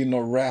do, you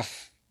know,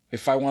 ref.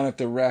 If I wanted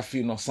to ref,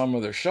 you know, some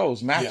of their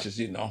shows, matches,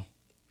 you know.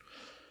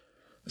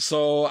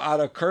 So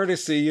out of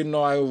courtesy, you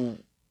know,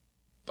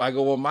 I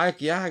go, well,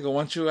 Mike, I go,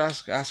 why don't you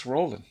ask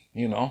Roland,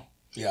 you know?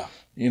 Yeah.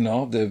 You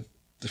know,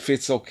 if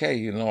it's okay,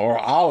 you know, or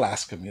I'll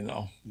ask him, you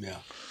know. Yeah.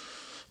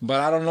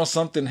 But I don't know,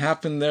 something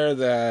happened there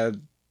that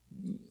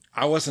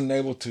I wasn't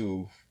able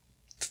to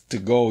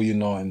go, you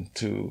know, and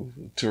to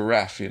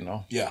ref, you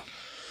know. Yeah.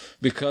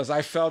 Because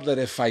I felt that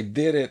if I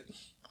did it,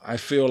 I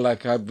feel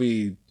like I'd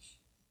be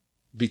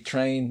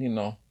betraying, you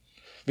know.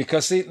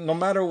 Because, see, no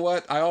matter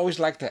what, I always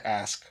like to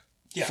ask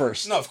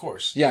first. No, of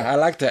course. Yeah, I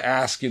like to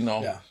ask, you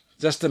know. Yeah.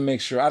 Just to make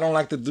sure. I don't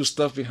like to do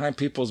stuff behind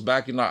people's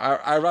back. You know,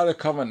 I'd rather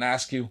come and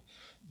ask you,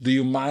 do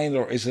you mind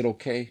or is it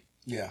okay?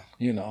 Yeah.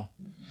 You know,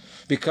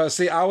 because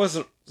see, I was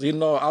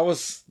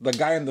the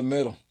guy in the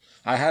middle.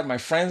 I had my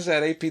friends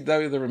at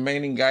APW, the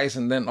remaining guys,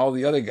 and then all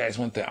the other guys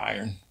went to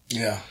Iron.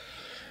 Yeah.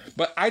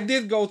 But I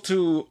did go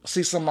to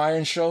see some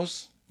Iron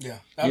shows. Yeah.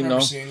 I remember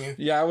seeing you.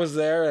 Yeah, I was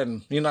there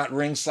and, you know, at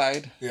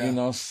ringside, you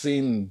know,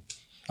 seeing...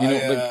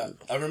 I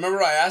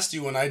remember I asked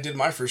you when I did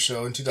my first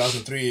show in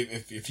 2003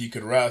 if you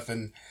could ref,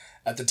 and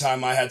at the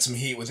time I had some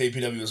heat with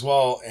APW as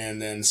well,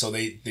 and then so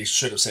they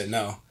should have said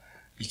no,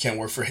 you can't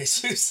work for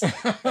Jesus.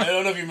 I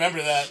don't know if you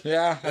remember that.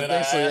 Yeah, I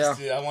think so.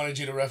 Yeah, I wanted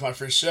you to ref my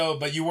first show,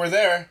 but you were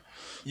there.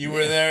 You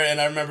were there,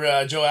 and I remember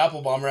Joe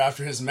Applebomber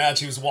after his match,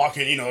 he was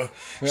walking, you know,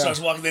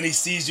 starts walking, then he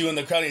sees you in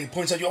the crowd, and he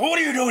points at you, what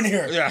are you doing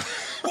here? Yeah.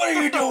 What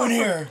are you doing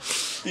here?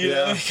 You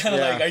know, kind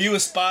of yeah. like, are you a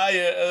spy?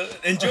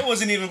 And Joe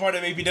wasn't even part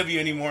of APW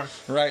anymore.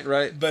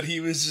 Right. But he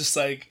was just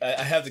like,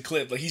 I have the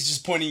clip. Like, he's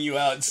just pointing you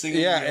out and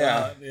singling Yeah, you yeah.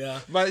 out. Yeah.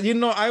 But, you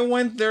know, I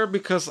went there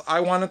because I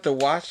wanted to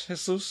watch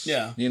Jesus.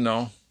 Yeah. You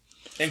know.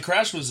 And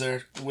Crash was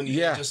there when he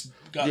just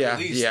got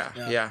released.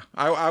 Yeah.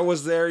 I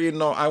was there, you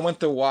know. I went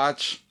to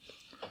watch.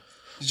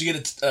 Did you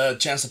get a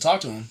chance to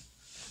talk to him?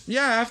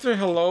 Yeah, after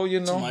hello, you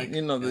know. Mike.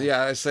 You know,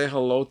 I say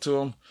hello to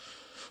him.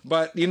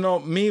 But, you know,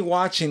 me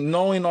watching,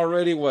 knowing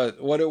already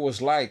what it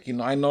was like, you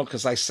know, I know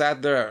because I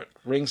sat there at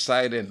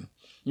ringside and,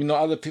 you know,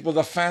 other people,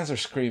 the fans are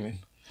screaming.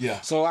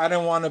 Yeah. So I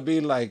didn't want to be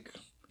like,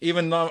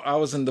 even though I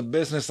was in the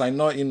business, I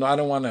know, you know, I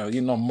don't want to,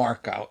 you know,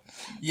 mark out.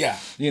 Yeah.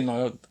 You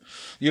know,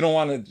 you don't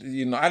want to,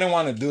 you know, I didn't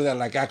want to do that,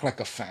 like act like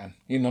a fan,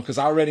 you know, because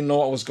I already know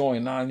what was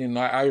going on, you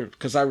know,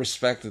 because I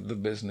respected the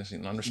business, you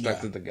know, and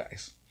respected the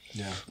guys.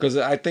 Yeah. Because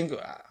I think,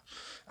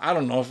 I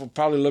don't know, if it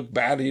probably look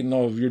bad, you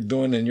know, if you're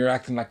doing it and you're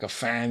acting like a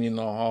fan, you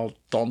know, all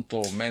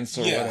tonto,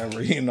 menso,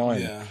 whatever, you know.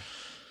 And,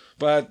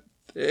 but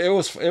it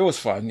was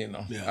fun, you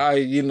know. Yeah.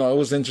 You know, it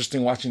was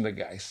interesting watching the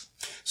guys.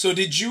 So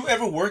did you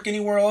ever work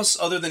anywhere else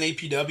other than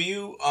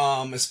APW?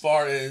 As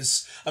far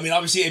as, I mean,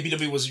 obviously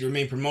APW was your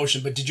main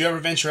promotion, but did you ever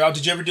venture out?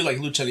 Did you ever do like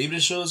Lucha Libre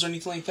shows or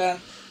anything like that?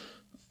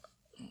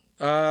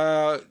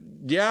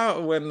 Yeah,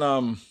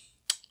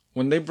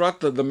 when they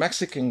brought the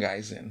Mexican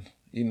guys in,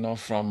 you know,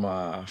 from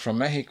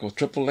Mexico,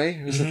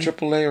 AAA, is it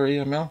AAA or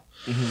EML?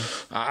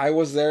 Mm-hmm. I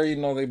was there, you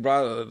know, they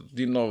brought,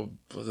 you know,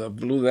 the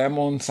Blue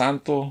Demon,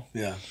 Santo,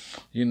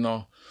 you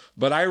know,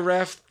 but I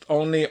refed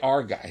only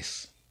our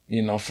guys,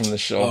 you know, from the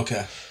show.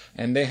 Okay.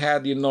 And they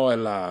had, you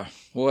know,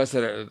 what was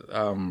it,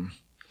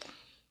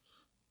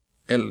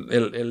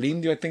 El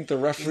Indio, I think the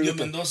referee.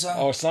 Indio Mendoza?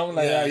 Or something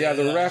like that. Yeah,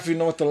 the ref, you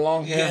know, with the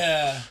long hair.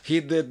 Yeah.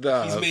 He did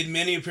He's made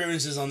many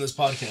appearances on this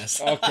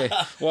podcast. Okay.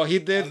 Well, he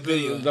did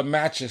the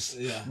matches.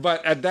 Yeah.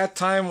 But at that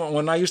time,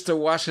 when I used to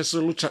watch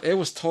Jesus Lucha, it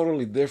was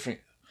totally different.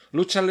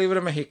 Lucha Libre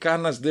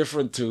Mexicana is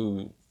different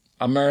to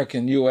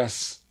American,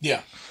 U.S.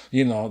 Yeah.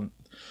 You know,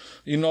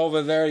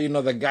 over there, you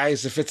know, the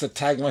guys, if it's a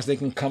tag match, they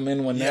can come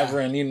in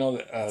whenever, and, you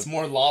know. It's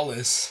more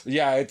lawless.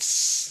 Yeah,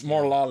 it's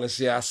more lawless,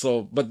 yeah.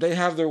 So, but they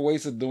have their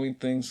ways of doing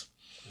things.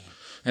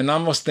 And I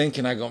was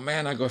thinking,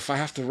 if I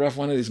have to ref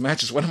one of these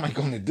matches, what am I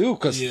going to do?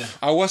 Because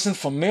I wasn't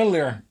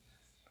familiar,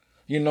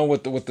 you know,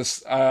 with the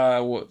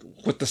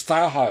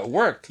style, how it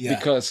worked. Yeah.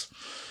 Because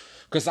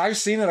I've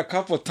seen it a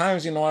couple of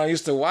times, you know, when I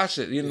used to watch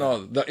it. You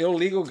know, the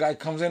illegal guy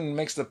comes in and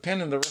makes the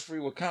pin, and the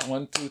referee will count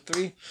 1, 2,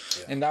 3,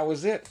 and that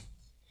was it.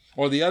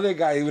 Or the other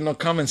guy, you know,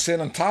 come and sit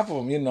on top of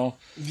him, you know.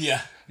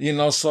 Yeah. You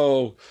know,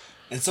 so.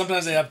 And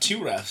sometimes they have 2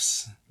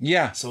 refs.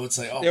 Yeah. So it's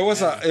like, it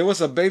was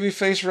a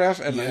babyface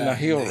ref and a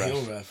heel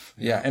ref.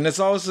 Yeah. And it's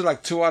always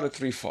like 2 out of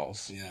 3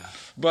 falls. Yeah.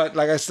 But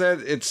like I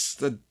said, it's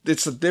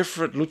a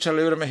different Lucha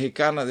Libre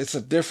Mexicana. It's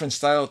a different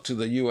style to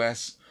the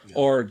U.S.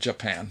 or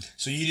Japan.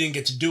 So you didn't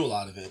get to do a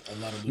lot of it.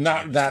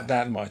 Not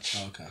that much.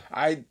 Oh, okay.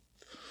 I,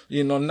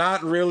 you know,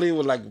 not really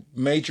with like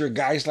major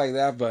guys like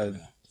that, but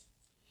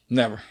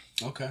never.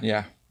 Okay.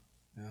 Yeah.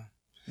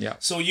 Yeah.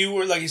 So you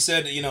were, like you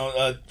said, you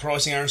know, Pro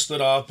Wrestling Iron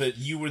split off, but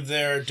you were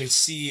there to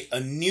see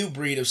a new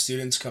breed of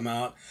students come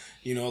out,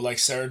 you know, like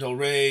Sarah Del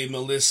Rey,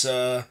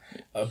 Melissa,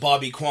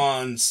 Bobby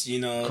Quans,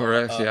 you know.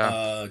 Correct,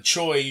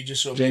 Choi, you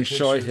just showed James me a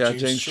Choi, picture.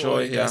 James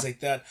Choi, guys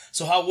like that.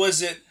 So how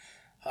was it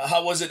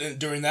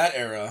during that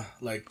era?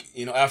 Like,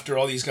 you know, after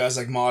all these guys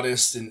like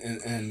Modest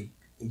and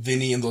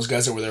Vinny and those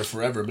guys that were there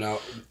forever, but now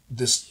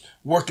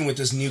working with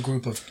this new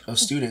group of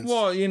students.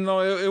 Well, you know,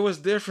 it was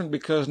different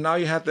because now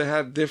you have to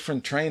have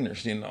different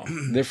trainers, you know,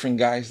 different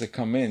guys that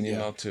come in, you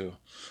know, too.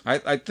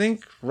 I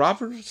think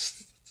Robert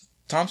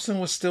Thompson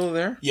was still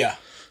there. Yeah.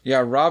 Yeah,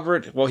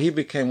 Robert, well, he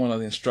became one of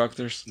the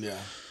instructors. Yeah.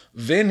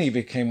 Vinny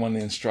became one of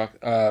the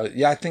instructors.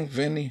 I think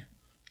Vinny.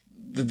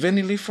 Did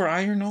Vinny leave for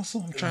Iron also?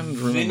 I'm trying to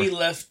remember. Vinny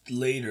left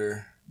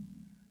later,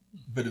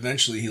 but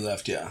eventually he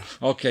left, yeah.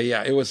 Okay,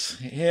 yeah, it was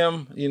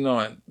him, you know,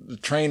 and the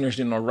trainers,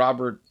 you know,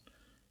 Robert.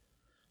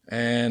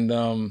 And,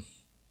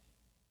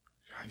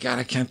 God,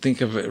 I can't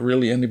think of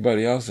really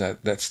anybody else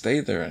that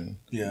stayed there. And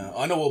yeah,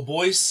 I know. Well,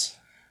 Boyce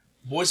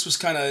was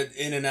kind of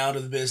in and out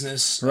of the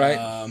business. Right.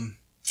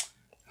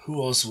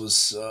 Who else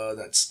was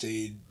that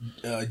stayed?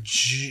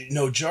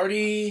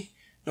 Jardy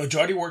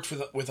worked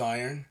with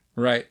Iron.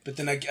 Right. But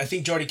then I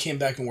think Jardy came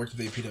back and worked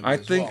with APW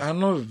I don't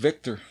know if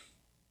Victor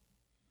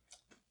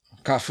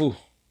Cafu.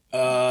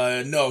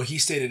 No, he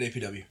stayed at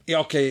APW. Yeah,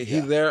 okay,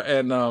 he's there.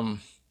 And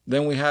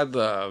then we had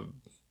the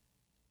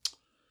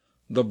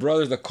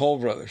brothers, the Cole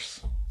brothers.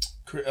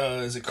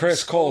 Is it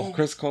Chris Cole?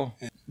 Chris Cole.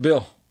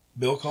 Bill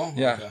Cole?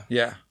 Yeah, okay.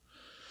 Yeah.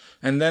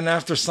 And then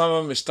after some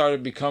of them, it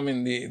started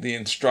becoming the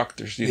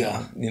instructors, you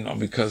know,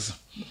 because.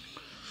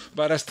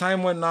 But as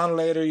time went on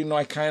later, you know,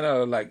 I kind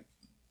of like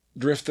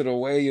drifted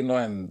away, you know,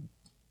 and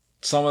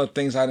some of the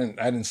things I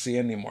didn't see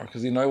anymore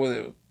because, you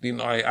know,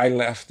 I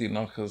left, you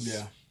know,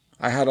 because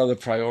I had other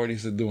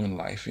priorities to do in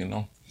life, you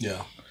know.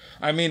 Yeah.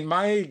 I mean,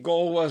 my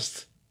goal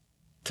was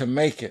to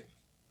make it.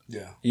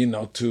 Yeah. You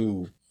know,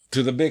 to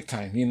the big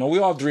time. You know, we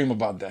all dream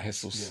about that,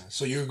 Jesus. Yeah.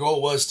 So your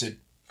goal was to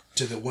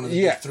to the one of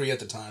the big three at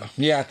the time.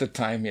 Yeah, at the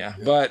time, yeah.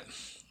 But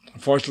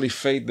unfortunately,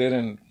 fate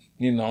didn't.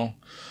 You know,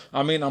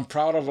 I mean, I'm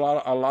proud of a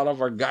lot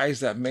of our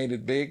guys that made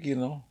it big. You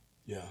know.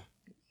 Yeah.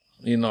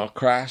 You know,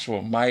 Crash,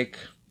 well, Mike,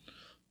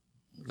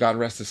 God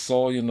rest his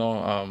soul. You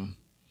know,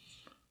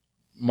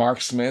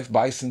 Mark Smith,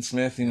 Bison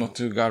Smith. You know,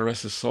 too. God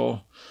rest his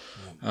soul.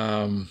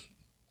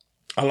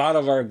 A lot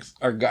of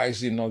our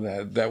guys, you know,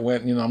 that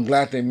went. You know, I'm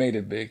glad they made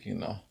it big. You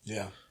know.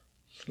 Yeah.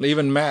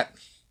 Even Matt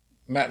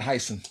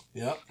Heisen.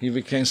 Yeah. He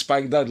became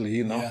Spike Dudley,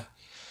 you know. Yeah.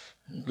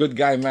 Good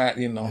guy, Matt,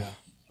 you know. Yeah.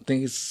 I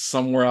think he's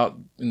somewhere out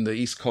in the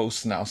East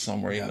Coast now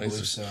somewhere. Yeah, you know. I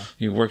believe so.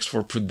 He works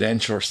for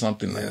Prudential or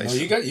something like that. No,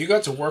 you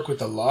got to work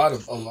with a lot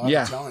of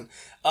talent.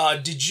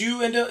 Did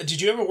you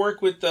ever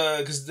work with,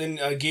 because then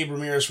Gabe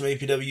Ramirez from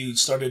APW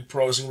started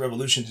Pro Wrestling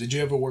Revolution. Did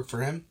you ever work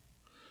for him?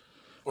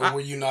 Or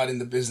were you not in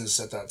the business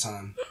at that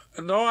time?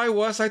 No, I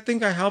was. I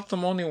think I helped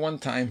him only one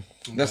time.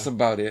 Okay. That's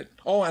about it.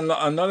 Oh, and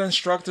another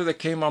instructor that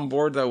came on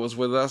board that was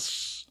with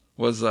us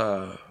was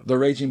the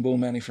Raging Bull,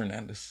 Manny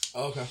Fernandez.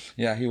 Oh, okay.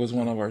 Yeah, he was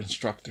one of our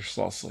instructors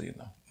also, you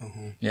know.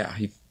 Mm-hmm. Yeah,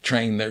 he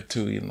trained there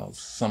too, you know,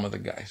 some of the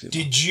guys.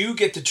 Did you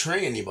get to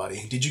train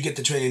anybody? Did you get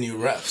to train any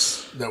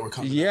refs that were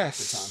coming at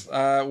the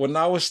time? When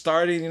I was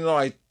starting, you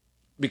know,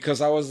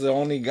 because I was the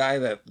only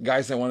guys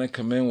that wanted to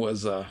come in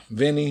was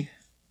Vinny.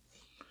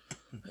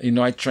 You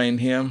know, I trained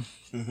him.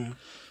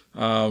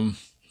 Mm-hmm.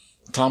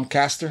 Tom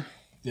Castor.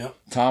 Yep.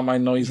 Tom, I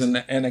know he's in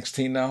the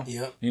NXT now.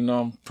 Yep. You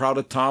know, I'm proud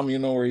of Tom. You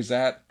know where he's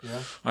at.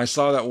 Yeah. I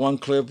saw that one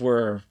clip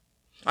where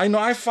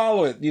I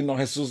follow it, you know,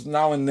 Jesus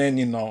now and then,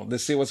 you know, to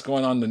see what's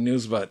going on in the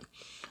news. But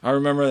I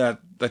remember that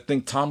I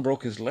think Tom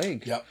broke his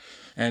leg. Yep.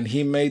 And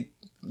he made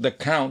the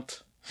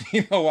count,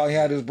 you know, while he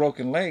had his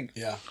broken leg.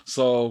 Yeah.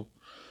 So,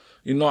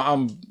 you know,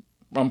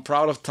 I'm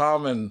proud of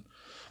Tom, and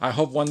I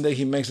hope one day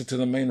he makes it to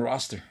the main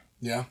roster.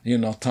 Yeah. You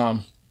know,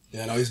 Tom.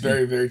 Yeah, no, he's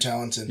very, very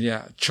talented.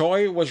 Yeah.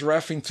 Choi was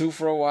reffing too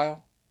for a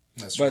while.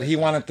 That's but right. he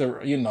wanted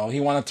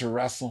to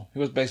wrestle. He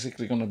was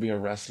basically going to be a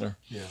wrestler.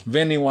 Yeah.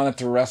 Vinny wanted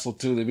to wrestle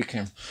too. They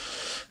became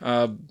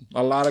a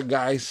lot of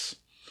guys.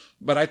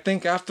 But I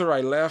think after I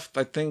left,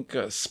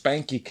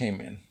 Spanky came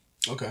in.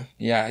 Okay.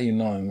 Yeah, you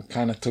know, and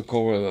kind of took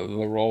over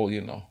the role,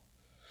 you know.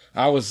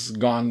 I was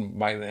gone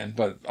by then.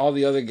 But all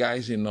the other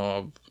guys, you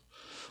know,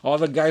 all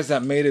the guys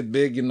that made it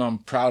big, you know, I'm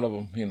proud of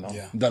them, you know.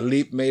 Yeah. The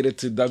Leap made it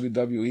to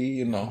WWE,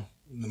 you know.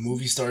 The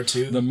movie star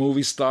too. The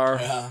movie star.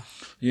 Yeah.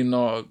 You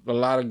know, a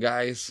lot of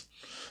guys.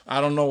 I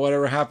don't know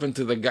whatever happened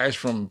to the guys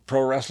from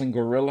Pro Wrestling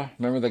Gorilla.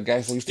 Remember the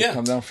guys that used to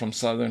come down from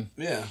Southern?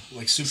 Yeah,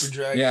 like Super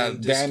Dragon, yeah,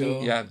 Disco.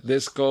 Danny, yeah,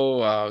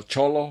 Disco,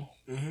 Cholo.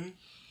 Mm-hmm.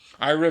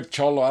 I ripped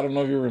Cholo. I don't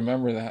know if you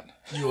remember that.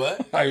 You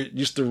what? I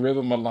used to rib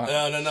him a lot.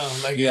 No.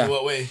 Like in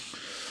what way?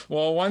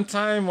 Well, one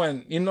time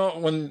when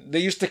they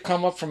used to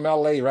come up from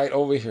LA right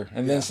over here,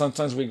 and then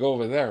sometimes we go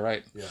over there,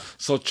 right? Yeah.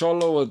 So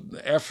Cholo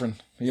with Efren,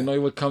 you know, he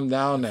would come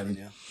down, and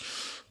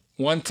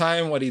one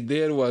time what he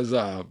did was,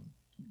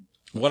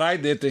 what I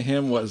did to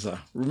him was,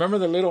 remember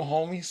the little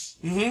homies?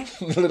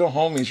 Mm-hmm. The little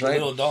homies, right? The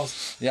little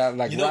dolls. Yeah,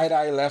 like right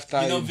eye, left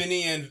eye. You know,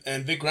 Vinny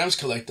and Vic Rams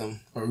collect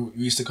them, or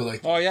we used to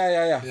collect them. Oh,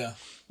 yeah.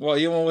 Well,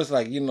 even was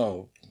like, you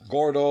know,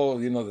 Gordo,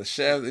 you know, the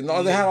chef, you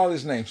know, they had all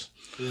these names.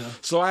 Yeah.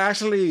 So I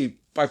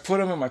put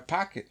them in my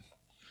pocket.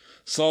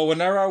 So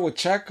whenever I would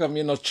check them,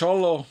 you know,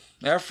 Cholo,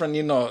 Efren,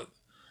 you know,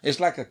 it's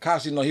like a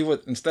cop, you know, he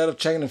would, instead of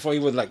checking he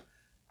would like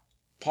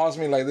pause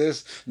me like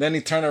this. Then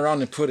he turned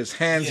around and put his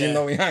hands, you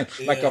know, behind,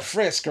 like a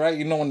frisk, right?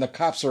 You know, when the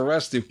cops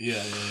arrest you.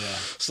 Yeah.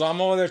 So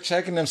I'm over there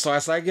checking them. So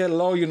as I get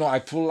low, you know, I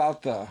pull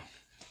out the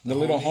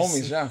little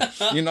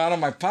homies, you know, out of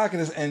my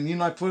pocket. And, you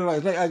know, I put it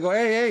like that. I go,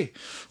 hey,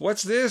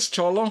 what's this,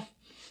 Cholo?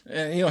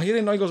 And, you know, he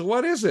didn't know. He goes,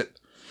 what is it?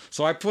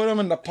 So I put them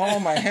in the palm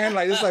of my hand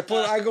like this. I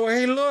go,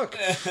 hey, look,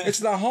 it's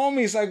the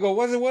homies. I go,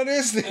 what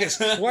is this?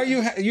 Why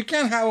you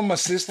can't have them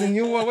assisting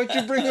you? What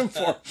you bring him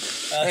for?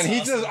 And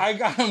he awesome. I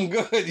got him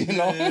good, you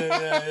know.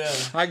 Yeah.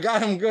 I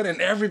got him good,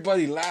 and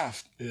everybody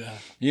laughed. Yeah.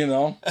 You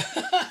know.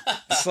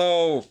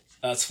 So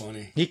that's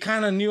funny. He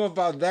kind of knew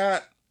about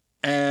that,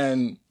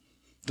 and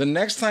the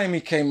next time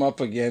he came up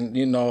again,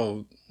 you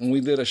know, when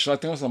we did a show, I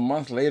think it was a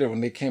month later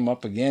when they came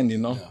up again, you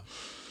know. Yeah.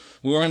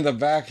 We were in the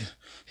back.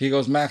 He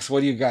goes, Max,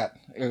 what do you got?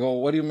 I go,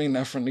 what do you mean,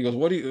 Efren? He goes,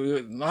 what do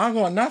you... No, I'm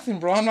going, nothing,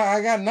 bro.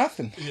 I got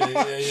nothing. Yeah,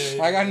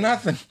 I got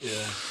nothing.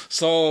 Yeah.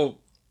 So,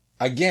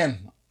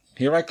 again,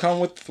 here I come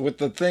with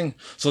the thing.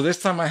 So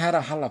this time I had a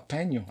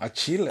jalapeno, a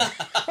chile.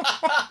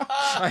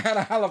 I had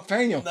a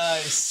jalapeno.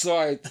 Nice.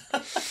 So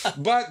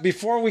but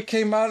before we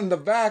came out in the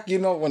back, you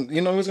know, when, you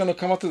know, he was going to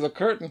come up to the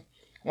curtain,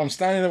 I'm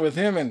standing there with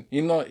him, and,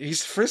 you know,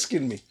 he's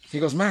frisking me. He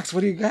goes, Max, what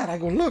do you got? I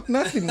go, look,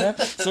 nothing, man.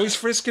 So he's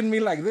frisking me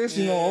like this,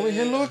 you know, over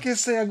here, look,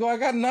 I go, I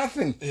got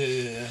nothing.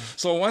 Yeah.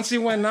 So once he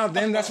went out,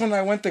 then that's when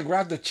I went to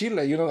grab the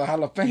chile, you know, the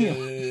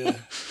jalapeno. Yeah.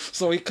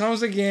 So he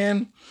comes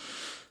again,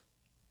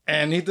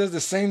 and he does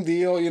the same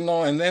deal, you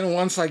know, and then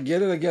once I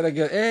get it, I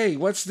get, hey,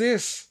 what's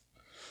this?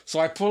 So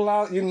I pull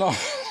out, you know,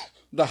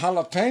 the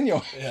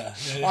jalapeno. Yeah.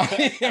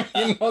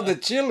 You know, the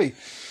chili.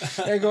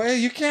 I go, hey,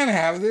 you can't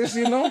have this,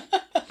 you know.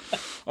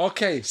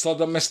 Okay, so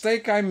the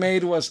mistake I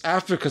made was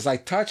after, because I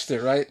touched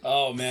it, right?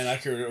 Oh man, I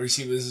can already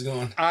see where this is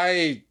going.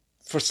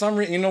 For some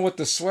reason, you know, with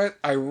the sweat,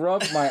 I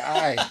rubbed my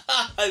eye.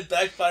 It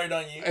backfired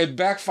on you. It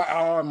backfired.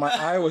 Oh, my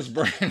eye was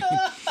burning.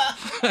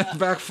 It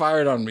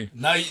backfired on me.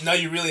 Now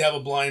you really have a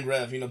blind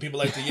ref. You know, people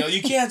like to yell,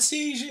 "You can't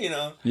see," you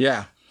know.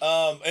 Yeah.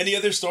 Any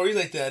other stories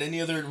like that?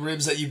 Any other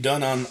ribs that you've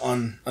done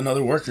on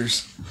other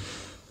workers?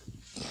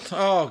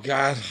 Oh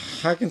God,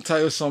 I can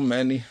tell you so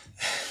many.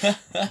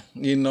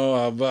 You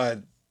know, but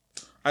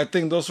I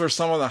think those were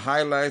some of the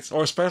highlights,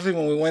 or especially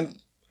when we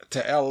went to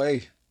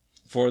LA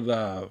for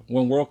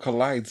when World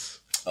Collides.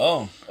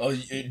 Oh,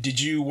 did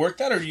you work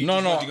that, or you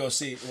just went to go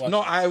see? No,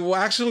 I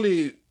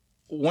actually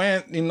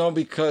went, you know,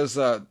 because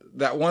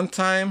that one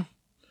time,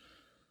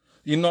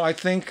 you know, I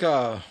think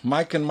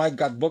Mike and Mike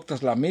got booked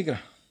as La Migra.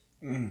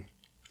 Mm.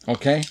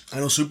 Okay. I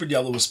know Super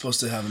Diablo was supposed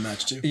to have a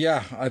match too.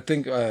 Yeah, I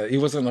think he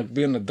was going to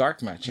be in a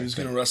dark match. He was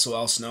going to wrestle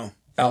Al Snow.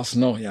 Al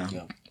Snow, yeah.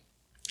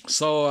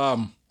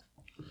 So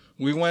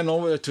we went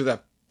over to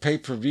that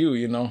pay-per-view,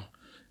 you know.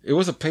 It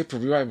was a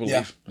pay-per-view, I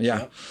believe.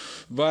 Yeah.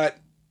 But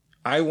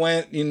I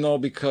went, you know,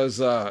 because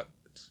the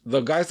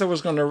guys that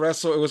was going to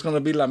wrestle, it was going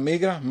to be La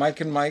Migra,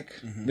 Mike and Mike.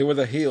 Mm-hmm. They were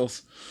the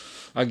heels.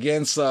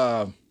 Against,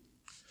 it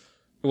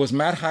was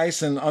Matt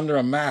Heisen under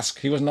a mask.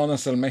 He was known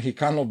as El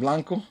Mexicano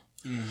Blanco.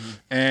 Mm-hmm.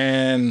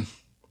 And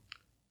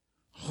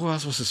who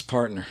else was his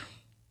partner?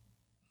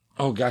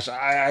 Oh, gosh.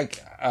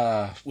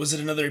 Was it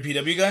another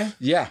APW guy?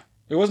 Yeah.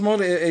 It was more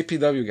the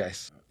APW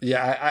guys.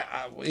 Yeah,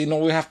 I you know,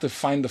 we have to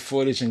find the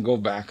footage and go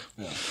back.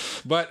 Yeah.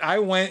 But I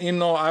went, you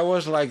know, I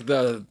was like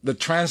the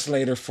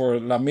translator for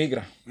La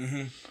Migra.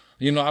 Mm-hmm.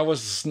 You know, I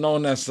was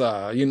known as,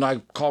 you know,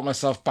 I called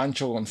myself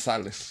Pancho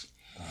Gonzalez,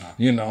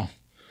 you know.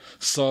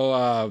 So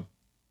I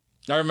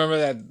remember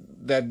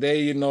that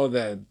day, you know,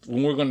 that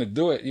when we were going to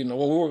do it, you know,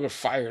 we were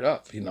fired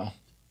up, you know.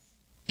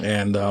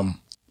 And,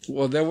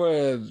 well, there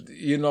were,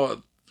 you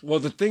know, well,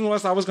 the thing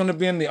was I was going to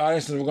be in the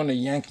audience and they were going to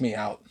yank me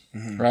out,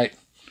 right?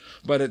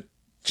 But it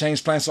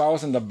changed plans, so I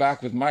was in the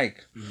back with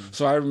Mike. Mm-hmm.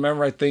 So I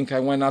remember, I think I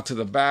went out to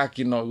the back,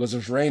 you know, it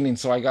was raining,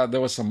 so there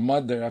was some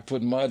mud there. I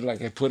put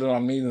it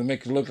on me to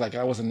make it look like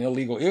I was an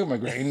illegal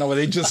immigrant, you know, where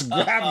they just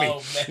grabbed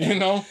me, you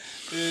know.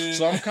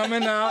 So I'm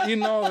coming out, you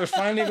know, they're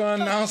finally going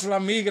to announce La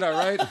Migra,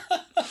 right?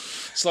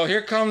 So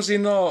here comes, you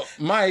know,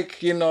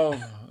 Mike, you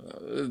know,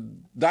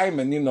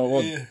 Diamond, you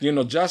know, you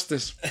know,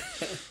 Justice,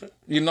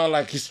 you know,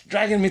 like he's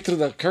dragging me through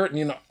the curtain,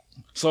 you know.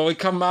 So we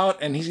come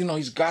out and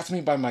he's got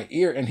me by my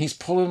ear and he's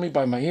pulling me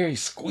by my ear.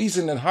 He's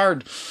squeezing it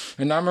hard.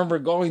 And I remember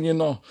going, you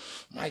know,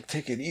 Mike,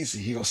 take it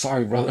easy. He goes,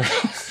 sorry, brother.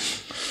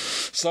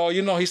 So,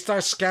 you know, he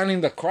starts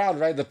scanning the crowd,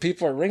 right? The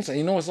people at ringside.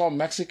 You know, it's all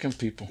Mexican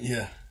people.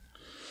 Yeah.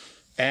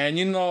 And,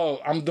 you know,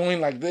 I'm doing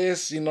like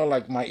this, you know,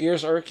 like my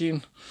ears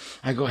irking.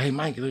 I go, hey,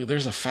 Mike,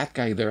 there's a fat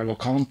guy there. I go,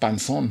 call him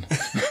Panzón.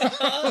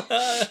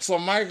 So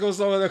Mike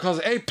goes over there and calls,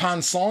 hey,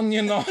 Panzón,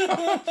 you know.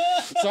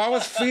 So I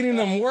was feeding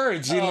them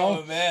words, you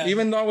know, man.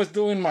 Even though I was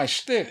doing my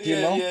shtick, you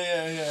know.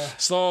 Yeah.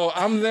 So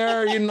I'm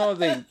there, you know,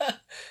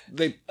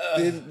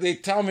 they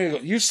tell me,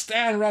 you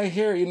stand right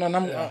here, you know, and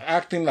I'm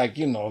acting like,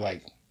 you know,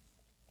 like.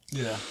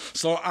 Yeah.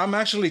 So I'm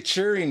actually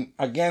cheering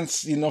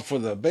against, you know, for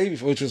the baby,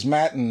 which was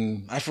Matt,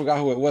 and I forgot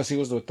who it was. He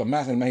was with the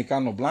mask and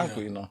Mexicano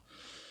Blanco, you know.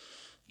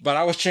 But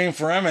I was cheering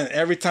for him, and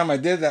every time I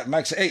did that,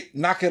 Mike said, hey,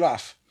 knock it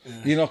off.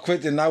 Yeah. You know,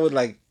 quit. And I would,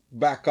 like,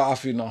 back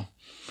off, you know.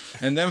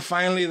 And then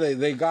finally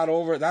they got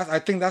over it. I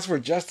think that's where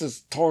Justice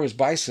tore his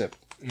bicep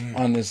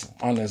on his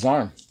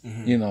arm,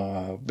 you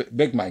know,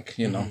 Big Mike,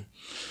 you know.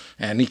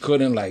 And he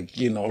couldn't, like,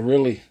 you know,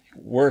 really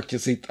work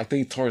because I think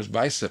he tore his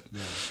bicep.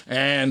 Yeah.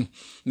 And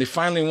they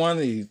finally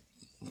won.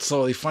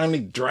 So he finally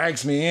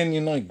drags me in, you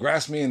know, he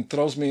grabs me and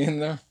throws me in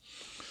there.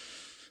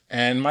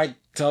 And Mike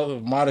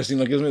Modest, you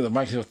know, gives me the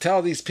mic. He'll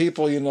tell these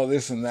people, you know,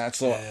 this and that.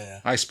 So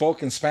I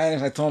spoke in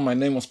Spanish. I told him my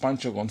name was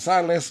Pancho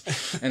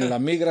Gonzalez. And La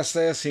Migra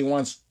says he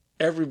wants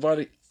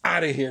everybody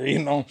out of here, you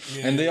know.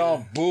 And they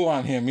all boo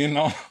on him, you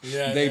know.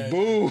 They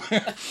boo.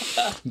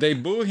 They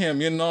boo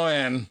him, you know.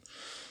 And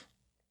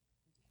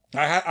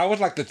I was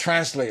like the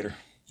translator,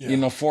 you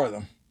know, for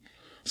them.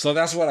 So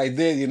that's what I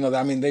did, you know.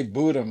 I mean, they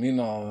booed him, you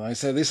know. I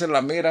said, dice La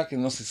Migra que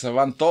no se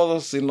van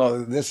todos, you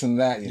know, this and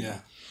that, you know.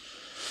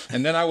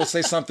 And then I would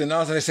say something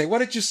else, and they say, what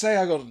did you say?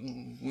 I go,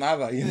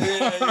 nada, you know.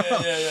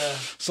 Yeah.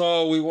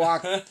 So we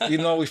walk, you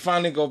know, we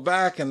finally go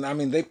back, and I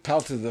mean, they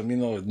pelted them, you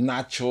know, with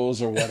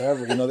nachos or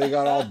whatever, you know, they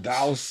got all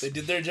doused. They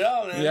did their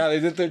job, man. Yeah, they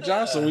did their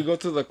job. So we go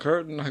to the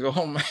curtain, I go,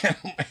 oh, man.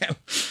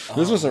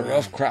 This was a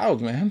rough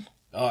crowd, man.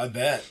 Oh, I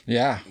bet.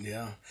 Yeah.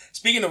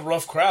 Speaking of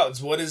rough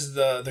crowds, what is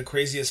the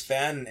craziest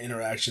fan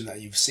interaction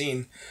that you've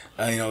seen?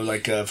 You know,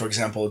 like for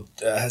example,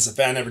 has a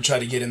fan ever tried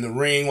to get in the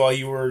ring while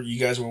you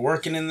guys were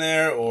working in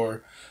there,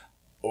 or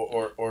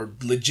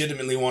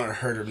legitimately want to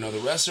hurt another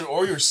wrestler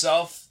or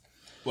yourself?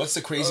 What's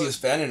the craziest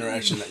fan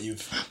interaction that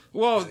you've?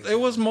 Well, it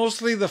was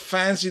mostly the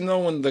fans. You know,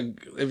 when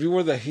if you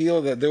were the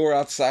heel, that they were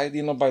outside,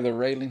 you know, by the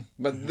railing,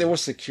 but there was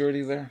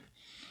security there,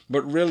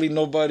 but really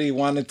nobody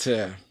wanted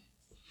to.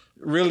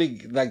 Really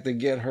like to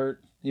get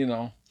hurt, you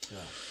know. Yeah.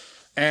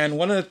 And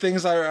one of the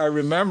things I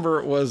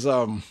remember was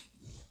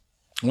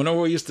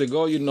whenever we used to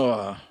go,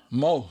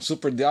 Mo,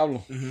 Super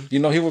Diablo,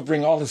 he would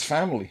bring all his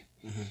family,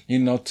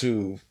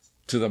 to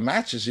the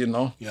matches,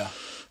 Yeah.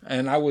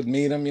 And I would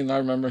meet him, I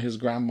remember his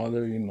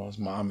grandmother, his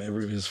mom,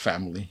 his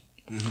family.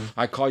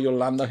 I call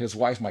Yolanda, his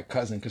wife, my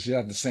cousin, because she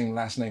had the same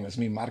last name as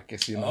me,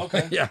 Marquez,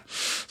 Okay. Yeah.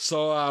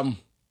 So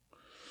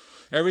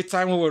every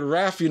time we would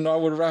ref, I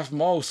would ref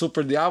Mo,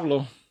 Super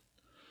Diablo.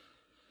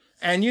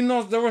 And,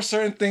 there were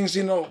certain things,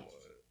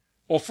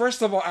 well,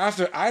 first of all,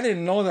 after, I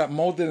didn't know that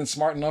Mo didn't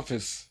smarten up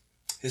his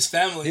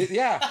family.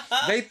 Yeah.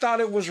 They thought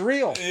it was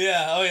real.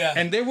 Yeah. Oh, yeah.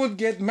 And they would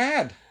get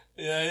mad.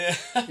 Yeah.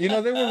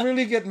 They would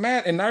really get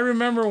mad. And I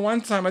remember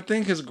one time, I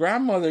think his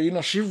grandmother,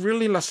 she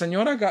really, La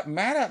Señora got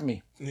mad at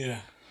me.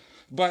 Yeah.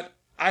 But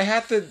I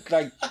had to,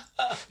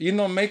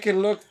 make it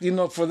look,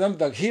 for them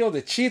to heel,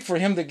 to cheat, for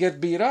him to get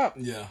beat up.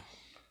 Yeah.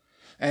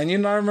 And,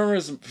 I remember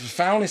his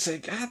family say,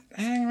 God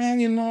dang, man,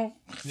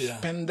 Yeah.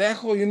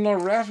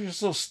 pendejo, ref, you're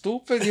so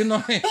stupid,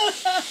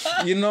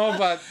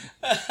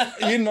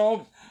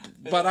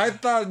 but I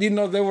thought,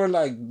 they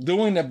were,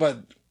 doing it, but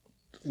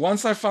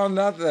once I found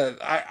out that,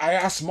 I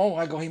asked Mo,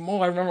 I go, hey,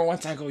 Mo, I remember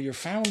once I go, your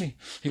family.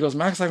 He goes,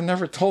 Max, I've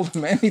never told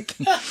them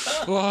anything.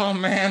 Oh,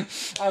 man.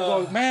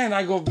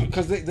 I go,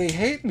 because they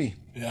hate me.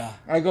 Yeah.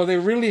 I go, they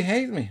really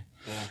hate me.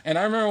 Yeah. And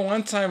I remember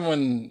one time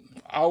when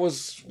we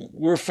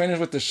were finished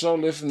with the show,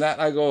 lifting that,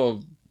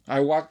 I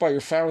walked by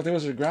your family, I think it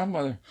was your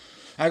grandmother.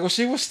 I go,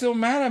 she was still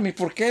mad at me.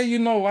 ¿Por qué?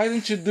 Why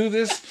didn't you do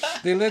this?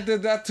 They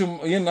did that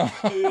to,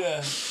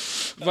 Yeah.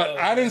 But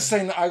I didn't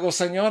say, I go,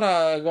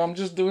 Señora, I'm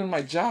just doing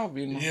my job,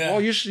 Yeah. Oh,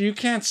 you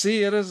can't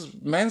see, it is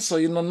menso,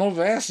 no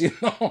ves,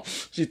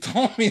 She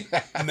told me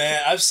that.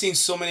 Man, I've seen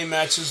so many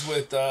matches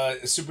with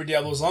Super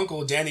Diablo's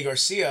uncle, Danny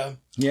Garcia.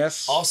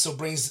 Yes. Also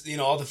brings,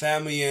 all the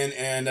family in,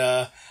 and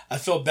I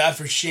felt bad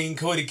for Shane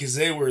Cody because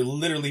they were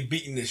literally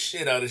beating the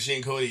shit out of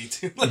Shane Cody,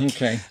 too.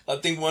 Okay. I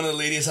think one of the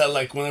ladies had,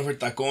 one of her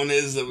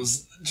tacones that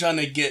was trying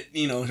to get,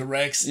 to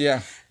Rex.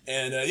 Yeah.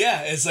 And,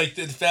 it's like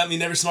the family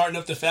never smartened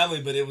up the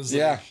family, but it was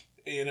Yeah.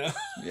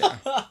 Yeah.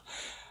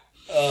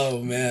 Oh,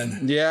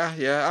 man. Yeah.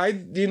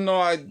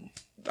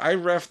 I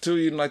ref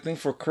too, I think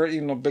for Kurt,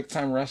 Big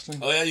Time Wrestling.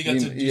 Oh, yeah, you got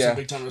to do some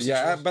Big Time Wrestling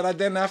Yeah, shows. but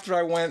then after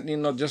I went,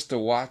 just to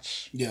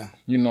watch. Yeah.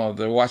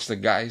 To watch the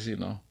guys,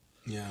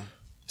 Yeah.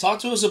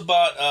 Talk to us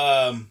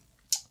about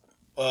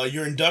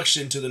your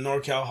induction to the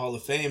NorCal Hall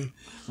of Fame.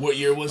 What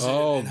year was it?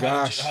 Oh, and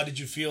gosh. How did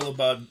you feel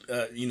about,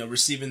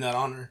 receiving that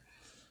honor?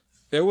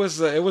 It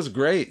was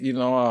great,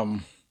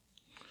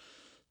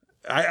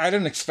 I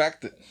didn't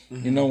expect it,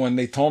 when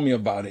they told me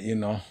about it,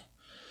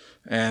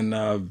 and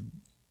I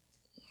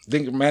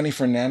think Manny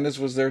Fernandez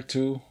was there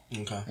too.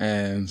 Okay.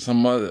 And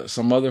some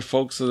other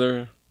folks are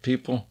there,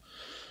 people,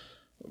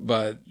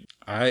 but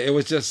it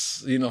was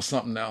just,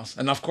 something else.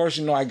 And of course,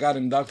 I got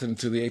inducted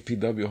into the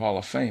APW Hall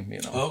of Fame,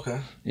 Okay.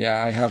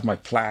 Yeah, I have my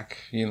plaque,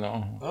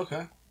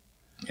 Okay.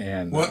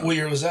 And what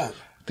year was that?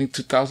 I think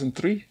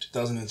 2003.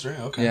 2003.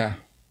 Okay. Yeah.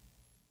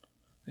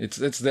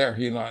 It's there,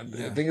 I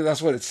think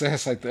that's what it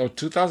says,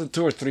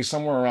 2002 or 3,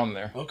 somewhere around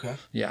there. Okay.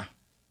 Yeah.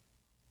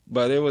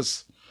 But it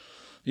was,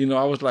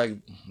 I was like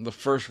the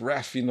first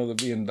ref, to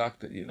be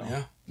inducted,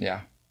 Yeah.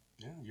 Yeah.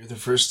 Yeah. You're the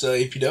first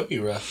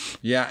APW ref.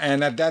 Yeah,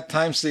 and at that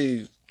time,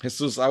 see,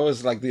 Jesus, I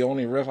was like the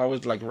only ref. I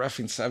was like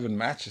reffing 7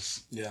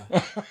 matches. Yeah.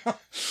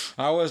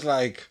 I was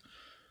like,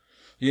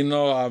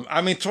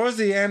 towards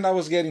the end, I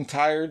was getting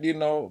tired,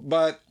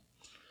 but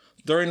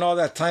during all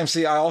that time,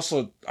 see,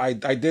 I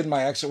did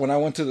my exercise. When I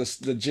went to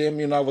the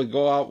gym, I would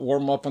go out,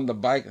 warm up on the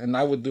bike, and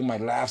I would do my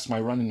laps, my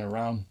running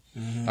around.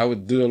 Mm-hmm. I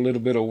would do a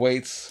little bit of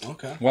weights.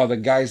 Okay. While the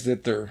guys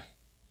did their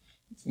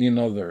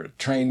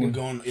training. We're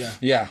going, yeah.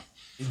 Yeah.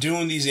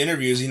 Doing these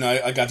interviews,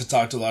 I got to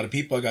talk to a lot of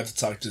people. I got to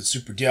talk to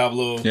Super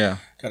Diablo. Yeah.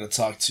 Got to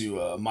talk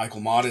to Michael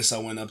Modest. I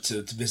went up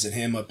to visit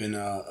him up in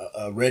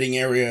Reading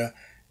area.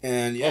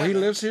 And yeah, he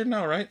lives here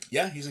now, right?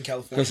 Yeah, he's in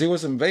California. Because he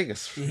was in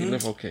Vegas. Mm-hmm. He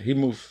lived okay. He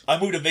moved. I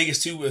moved to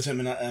Vegas too with him,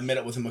 and I met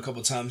up with him a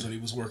couple of times when he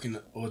was working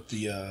with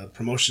the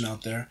promotion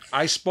out there.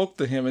 I spoke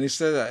to him, and he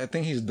said, I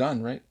think he's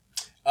done, right?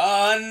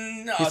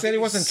 No. He said he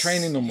wasn't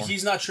training no more.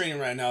 He's not training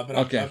right now, but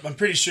okay. I'm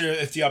pretty sure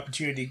if the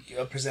opportunity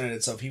presented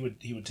itself, he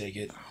would take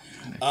it.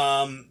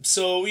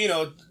 So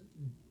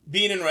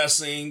being in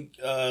wrestling,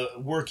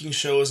 working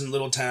shows in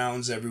little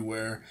towns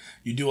everywhere,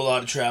 you do a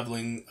lot of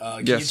traveling.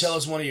 Can you tell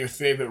us one of your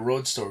favorite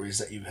road stories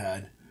that you've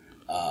had?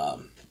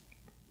 On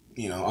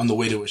the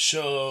way to a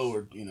show,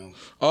 or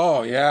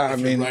Oh yeah, if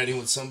you're riding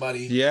with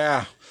somebody.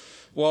 Yeah.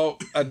 Well,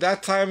 at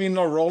that time,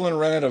 Roland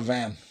rented a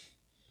van,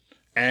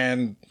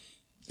 and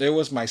it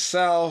was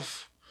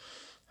myself.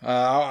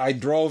 I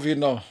drove,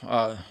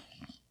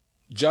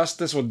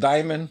 Justice with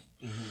Diamond,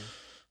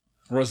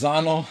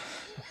 Rosano.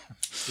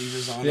 Steve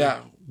Rosano. Yeah,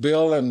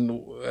 Bill and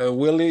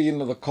Willie,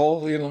 the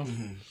Cole,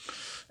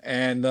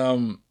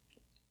 and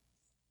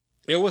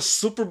it was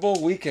Super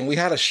Bowl weekend. We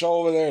had a show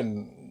over there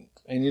in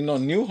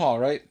Newhall,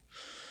 right?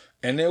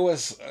 And it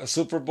was a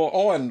Super Bowl.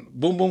 Oh, and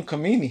Boom Boom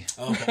Kamini.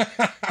 Okay.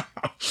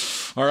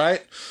 All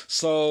right.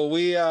 So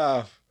we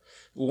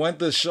went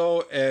to the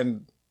show,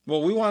 and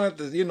Well, we wanted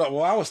to,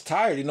 I was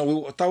tired. We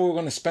thought we were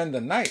going to spend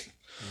the night.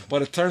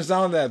 But it turns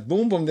out that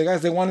Boom Boom, the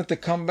guys, they wanted to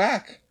come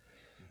back.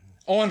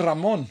 Oh, and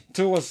Ramon,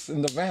 too, was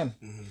in the van.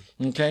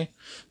 Okay?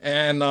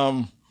 And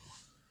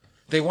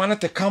they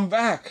wanted to come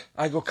back.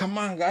 I go, come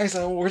on, guys.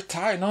 We're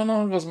tired.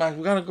 No, he goes, Max,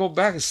 we got to go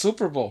back. It's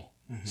Super Bowl.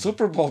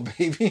 Super Bowl,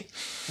 baby.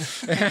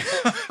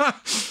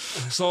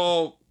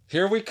 So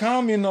here we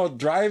come,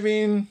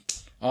 driving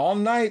all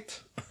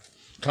night,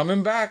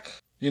 coming back.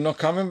 And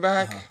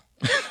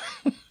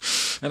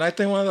I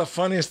think one of the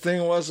funniest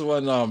thing was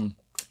when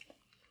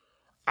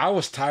I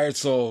was tired,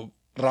 so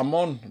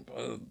Ramon,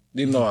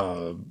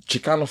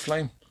 Chicano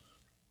Flame,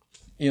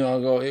 he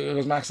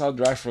goes, Max, I'll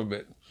drive for a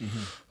bit.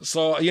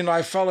 So,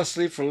 I fell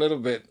asleep for a little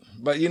bit,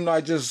 but,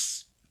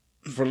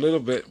 for a little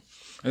bit.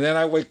 And then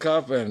I wake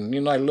up and,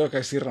 I look,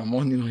 I see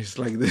Ramon, he's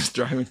like this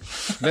driving.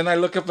 Then I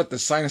look up at the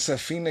sign and said,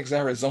 Phoenix,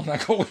 Arizona. I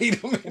go,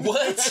 wait a minute.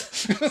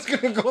 What? It was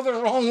going to go the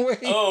wrong way.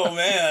 Oh,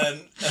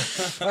 man.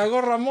 I go,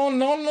 Ramon,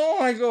 no.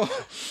 I go,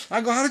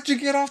 how did you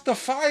get off the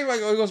 5? He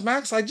goes,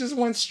 Max, I just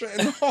went straight.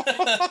 No.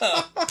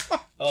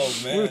 Oh,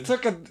 man. We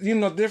took a,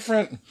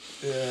 different.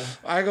 Yeah.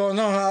 I go,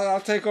 no, I'll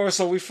take over.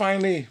 So we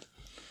finally,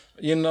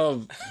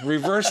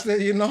 reversed it,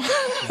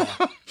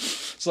 Yeah.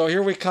 So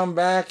here we come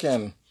back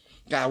and,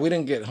 God, we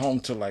didn't get home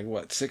till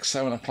 6,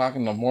 7 o'clock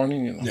in the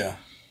morning, Yeah.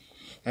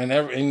 And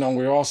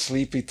we were all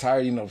sleepy,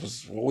 tired,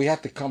 we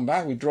had to come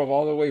back. We drove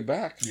all the way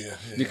back. Yeah.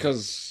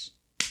 Because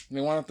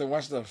we wanted to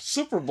watch the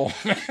Super Bowl,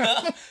 man.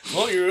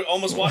 Well, you're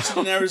almost watching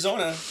in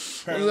Arizona.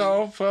 We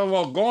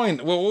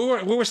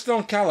were still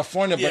in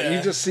California, but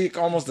you just see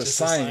almost the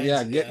sign.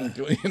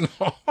 Getting.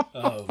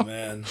 Oh,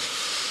 man.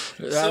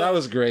 That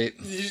was great.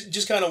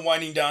 Just kind of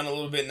winding down a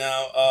little bit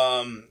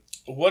now.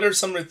 What are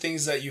some of the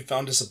things that you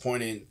found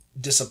disappointing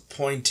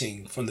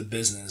from the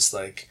business?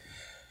 Like,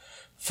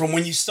 from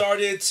when you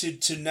started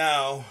to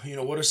now,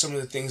 what are some of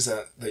the things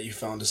that you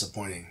found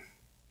disappointing?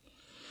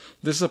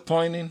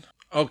 Disappointing?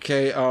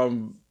 Okay.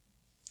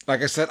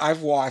 Like I said,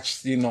 I've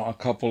watched, a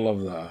couple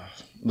of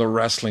the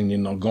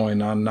wrestling,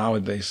 going on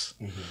nowadays.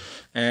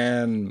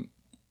 And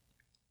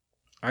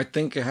I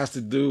think it has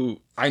to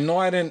do, I know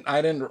I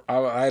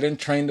didn't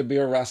train to be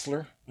a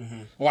wrestler.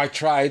 Well, I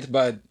tried,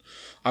 but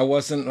I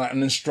wasn't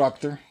an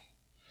instructor.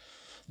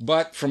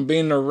 But from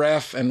being a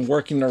ref and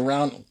working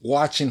around,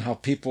 watching how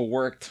people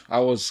worked, I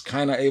was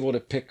kind of able to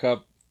pick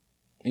up,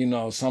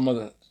 some of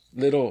the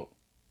little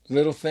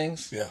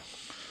things. Yeah.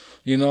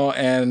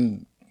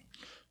 And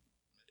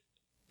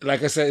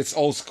like I said, it's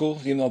old school,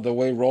 the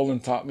way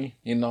Roland taught me,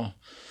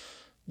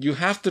 You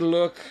have to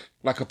look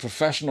like a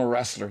professional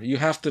wrestler. You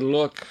have to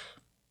look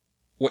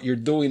what you're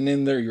doing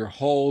in there, your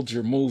holds,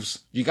 your moves.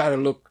 You got to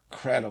look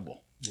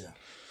credible. Yeah.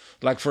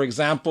 Like, for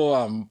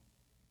example,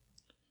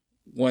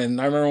 when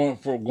I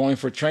remember going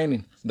for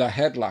training, the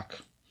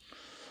headlock,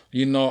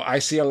 I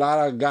see a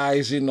lot of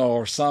guys,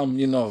 or some,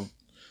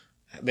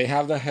 they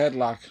have the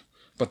headlock,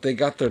 but they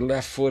got their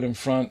left foot in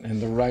front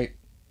and the right,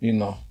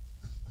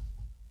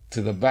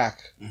 to the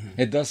back.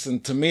 It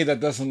doesn't, to me, that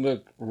doesn't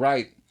look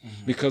right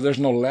because there's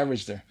no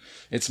leverage there.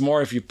 It's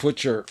more if you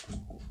put your,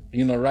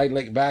 right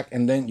leg back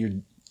and then you're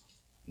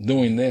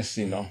doing this,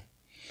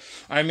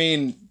 I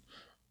mean,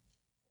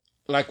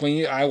 like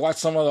when I watch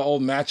some of the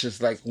old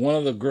matches, like one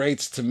of the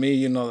greats to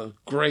me,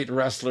 great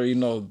wrestler,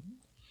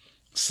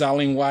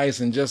 selling wise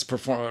and just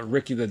perform,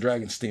 Ricky the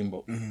Dragon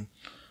Steamboat.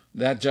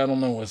 That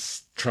gentleman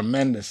was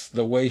tremendous.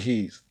 The way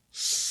he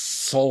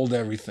sold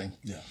everything.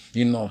 Yeah.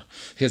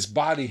 His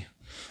body.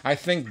 I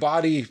think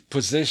body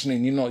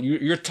positioning.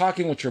 You're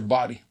talking with your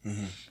body.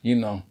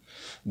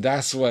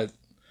 That's what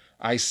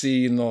I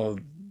see.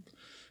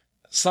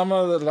 Some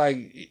of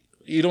the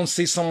you don't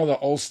see some of the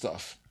old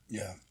stuff.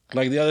 Yeah.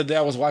 Like the other day,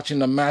 I was watching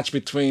the match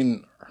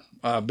between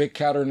Big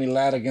Cat Ernie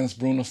Ladd against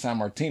Bruno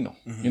Sammartino.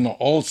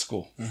 Old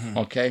school.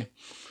 Okay.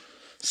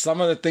 Some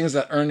of the things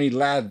that Ernie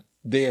Ladd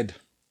did,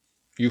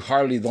 you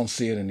hardly don't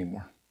see it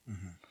anymore.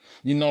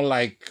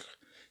 Like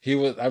he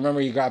was. I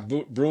remember he got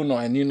Bruno,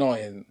 and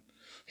and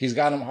he's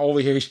got him over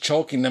here. He's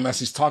choking them as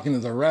he's talking to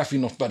the ref.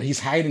 But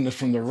he's hiding it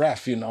from the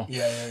ref.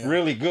 Yeah.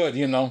 Really good.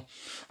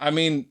 I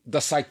mean,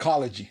 the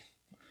psychology.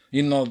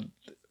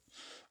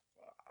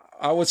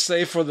 I would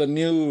say for the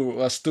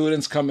new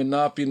students coming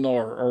up,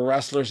 or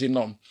wrestlers,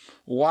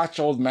 watch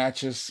old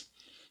matches,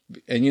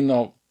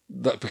 and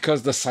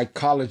because the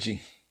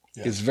psychology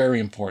is very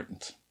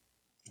important.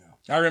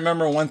 Yeah. I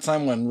remember one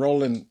time when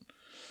Roland,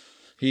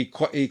 he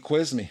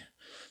quizzed me.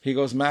 He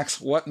goes, Max,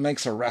 what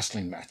makes a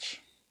wrestling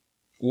match?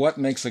 What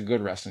makes a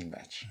good wrestling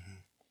match?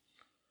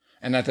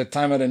 And at the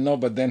time I didn't know,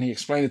 but then he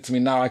explained it to me.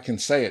 Now I can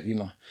say it.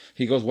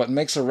 He goes, what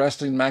makes a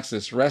wrestling match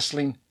is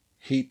wrestling,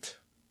 heat,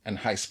 and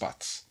high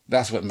spots.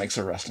 That's what makes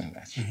a wrestling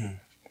match.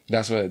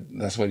 That's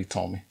what he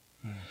told me.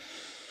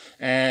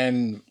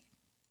 And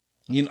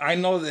I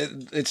know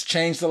that it's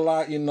changed a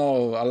lot. A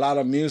lot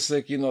of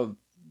music. The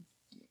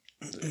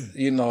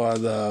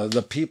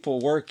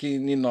people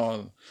working.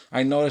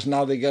 I notice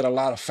now they get a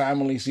lot of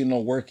families.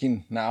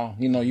 Working now.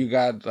 You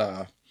got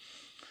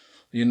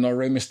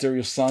Rey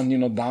Mysterio's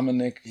son.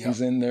 Dominic. He's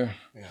in there.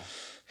 Yeah.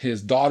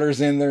 His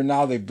daughter's in there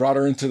now. They brought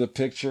her into the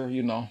picture,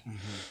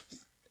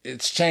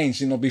 It's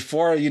changed,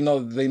 before,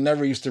 they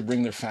never used to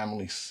bring their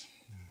families,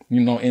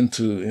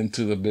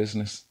 into the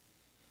business,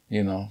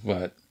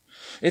 but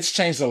it's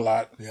changed a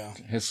lot. Yeah.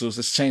 Jesus,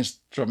 it's changed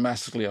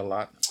dramatically a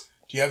lot.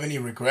 Do you have any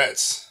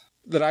regrets?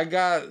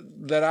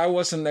 That I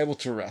wasn't able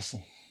to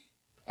wrestle.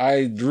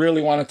 I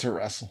really wanted to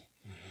wrestle.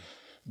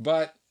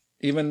 But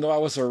even though I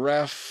was a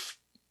ref,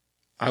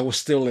 I was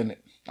still in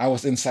it. I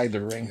was inside the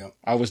ring. Yep.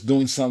 I was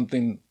doing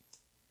something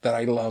that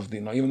I loved,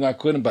 even though I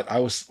couldn't, but I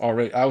was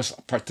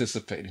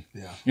participating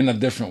in a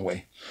different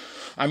way.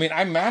 I mean,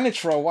 I managed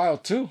for a while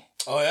too.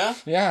 Oh, yeah?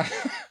 Yeah.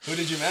 Who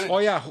did you manage? Oh,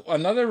 yeah.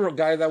 Another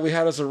guy that we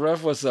had as a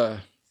ref was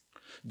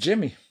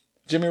Jimmy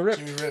Rip. Jimmy Rip.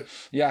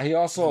 Yeah, he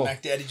also... The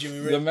Mac Daddy Jimmy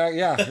Rip. The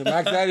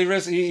Mac Daddy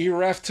Rip, he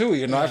ref too,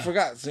 I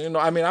forgot. So,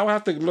 I mean, I would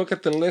have to look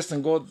at the list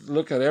and go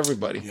look at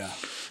everybody. Yeah.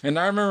 And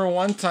I remember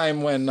one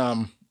time when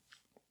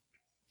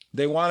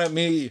they wanted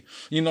me,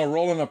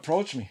 Roland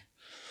approached me.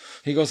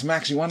 He goes,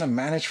 Max, you want to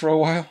manage for a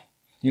while?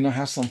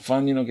 Have some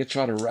fun, get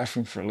you out of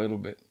reffing for a little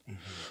bit.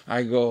 Mm-hmm.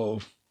 I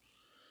go,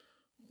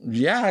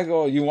 yeah. I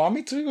go, you want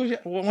me to? He goes, yeah.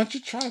 Well, why don't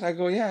you try it? I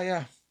go,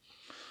 yeah.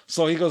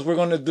 So he goes, we're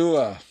going to do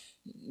a,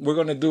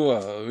 want to do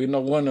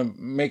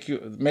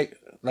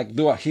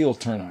a heel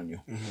turn on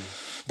you. Mm-hmm.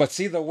 But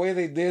see, the way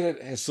they did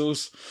it,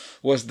 Jesus,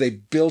 was they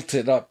built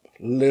it up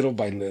little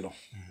by little,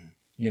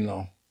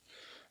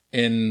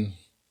 in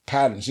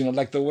patterns,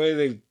 like the way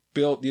they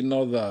built,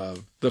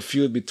 the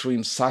feud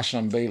between Sasha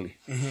and Bailey.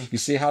 Mm-hmm. You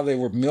see how they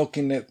were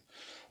milking it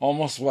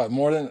almost,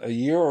 more than a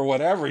year or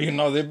whatever,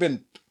 they've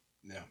been,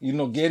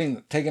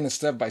 taking it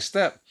step by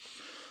step.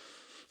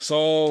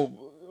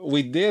 So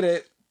we did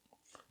it,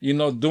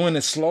 doing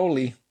it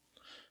slowly.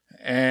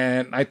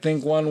 And I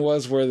think one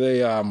was where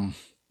they, I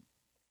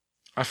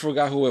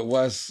forgot who it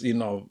was,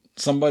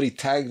 somebody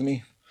tagged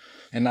me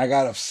and I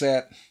got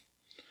upset.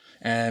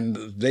 And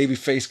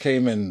Babyface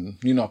came and,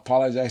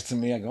 apologized to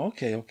me. I go,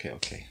 okay.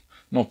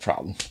 No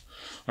problem.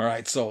 All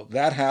right. So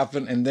that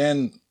happened. And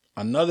then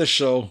another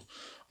show,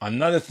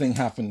 another thing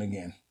happened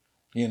again.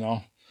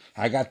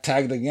 I got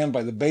tagged again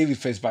by the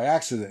Babyface by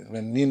accident.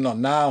 And,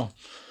 now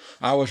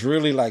I was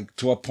really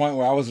to a point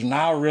where I was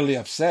now really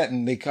upset.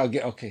 And they called,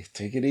 okay,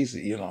 take it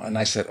easy, And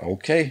I said,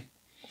 okay.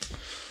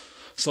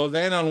 So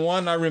then on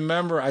one, I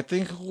remember, I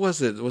think, who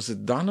was it? Was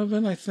it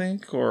Donovan, I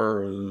think?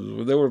 Or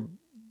they were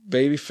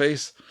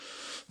Babyface,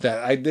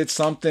 that I did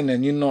something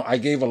and, I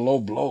gave a low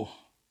blow,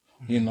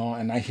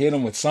 and I hit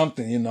him with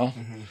something,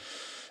 mm-hmm.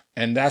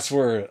 And that's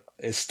where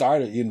it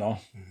started, mm-hmm.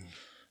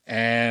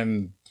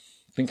 And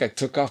I think I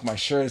took off my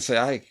shirt and said,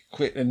 I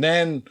quit. And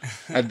then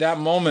at that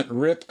moment,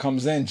 Rip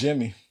comes in,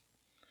 Jimmy.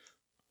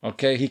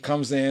 Okay, he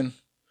comes in.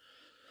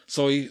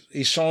 So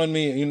he's showing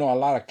me, a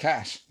lot of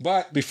cash.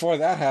 But before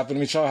that happened,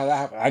 let me show you how that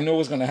happened. I knew it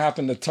was going to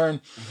happen, the turn.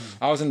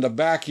 Mm-hmm. I was in the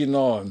back,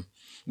 and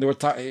they were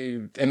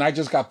and I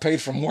just got paid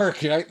from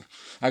work, right?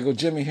 I go,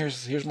 Jimmy,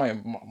 here's my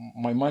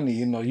money,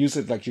 use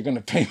it like you're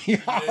gonna pay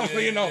me off, because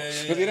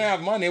they didn't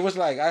have money. It was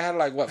I had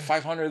 $500,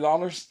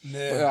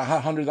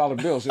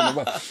 $100 bills.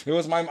 But it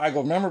was I go,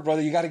 remember,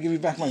 brother, you got to give me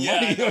back my money.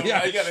 I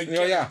gotta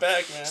get it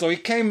back, man. So he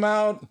came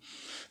out,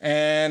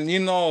 and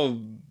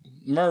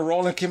Mer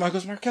Roland came out,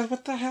 goes, Marquez,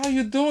 what the hell are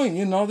you doing?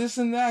 This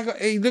and that. I go,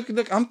 hey,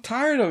 look, I'm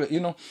tired of it,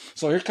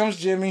 So here comes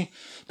Jimmy,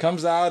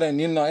 comes out, and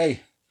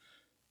hey.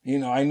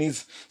 I need,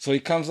 so he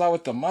comes out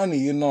with the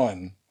money,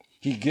 and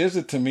he gives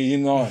it to me,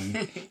 and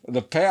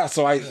the payout.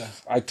 So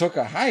I took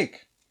a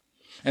hike,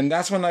 and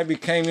that's when I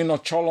became,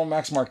 Cholo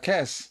Max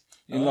Marquez.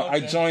 Okay. I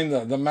joined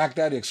the Mac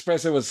Daddy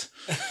Express. It was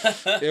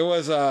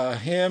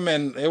him,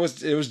 and it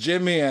was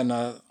Jimmy and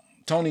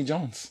Tony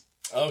Jones.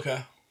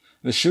 Okay.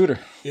 The shooter.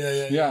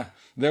 Yeah.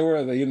 They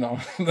were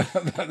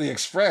the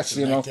Express,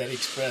 the Mac Daddy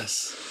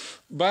Express.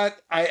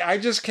 But I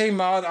just came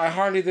out. I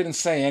hardly didn't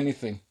say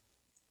anything.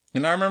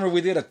 And I remember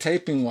we did a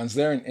taping once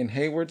there in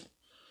Hayward,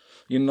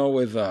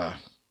 with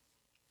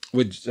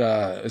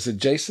is it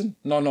Jason?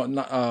 No,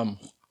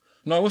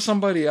 it was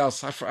somebody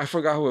else. I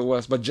forgot who it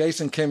was, but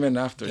Jason came in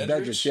after.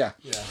 Dedrich, yeah.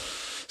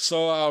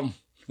 So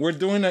we're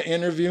doing an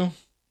interview,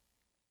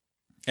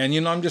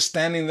 and I'm just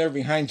standing there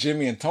behind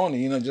Jimmy and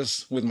Tony,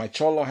 just with my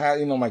cholo hat,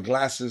 my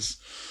glasses,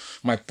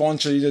 my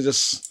poncho,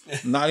 just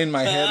nodding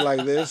my head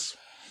like this,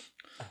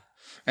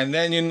 and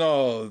then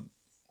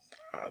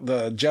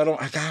the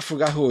gentleman, I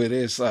forgot who it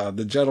is,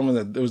 the gentleman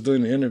that was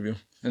doing the interview.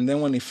 And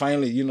then when he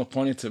finally,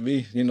 pointed to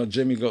me,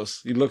 Jimmy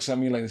goes, he looks at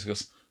me like this,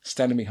 goes,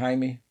 standing behind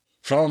me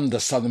from the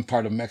southern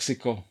part of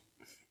Mexico.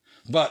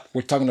 But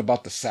we're talking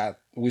about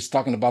we're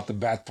talking about the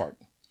bad part.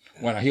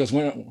 When he goes,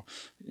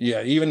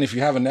 even if you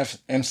have an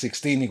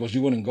M16, he goes,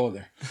 you wouldn't go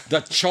there.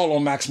 The Cholo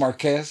Max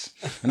Marquez.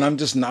 And I'm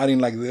just nodding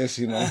like this,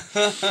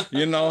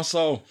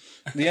 So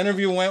the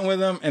interview went with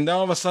him. And then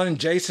all of a sudden,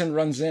 Jason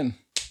runs in,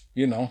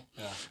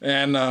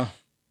 and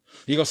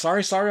he goes,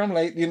 sorry, I'm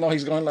late.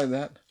 He's going like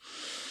that.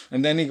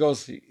 And then he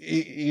goes,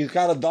 he's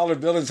got $1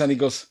 bill and he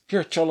goes,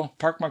 here, Cholo,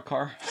 park my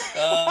car.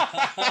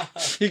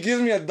 He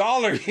gives me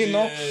 $1,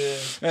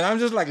 Yeah. And I'm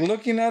just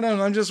looking at him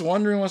and I'm just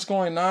wondering what's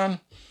going on.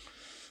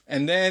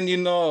 And then, you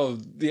know,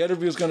 the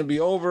interview is going to be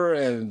over,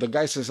 and the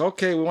guy says,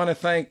 okay, we want to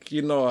thank,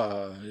 you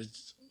know,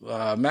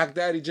 Mac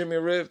Daddy, Jimmy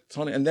Rip,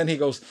 Tony. And then he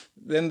goes,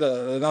 then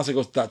the announcer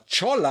goes, the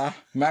Chola,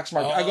 Max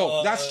Marquez. I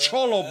go, that's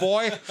Cholo,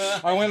 boy.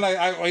 I went like,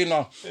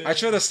 I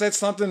should have said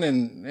something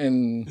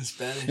in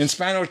Spanish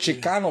or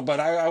Chicano, but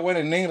I went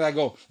in English. I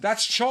go,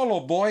 that's Cholo,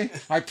 boy.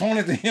 I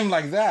pointed to him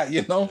like that,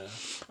 you know. Yeah.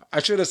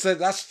 I should have said,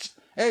 that's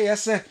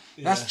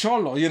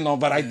Cholo, you know,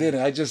 but I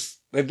didn't.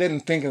 I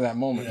didn't think of that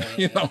moment,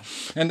 you know.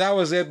 And that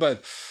was it.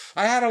 But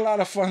I had a lot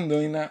of fun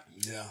doing that.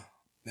 Yeah.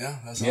 Yeah,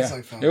 that sounds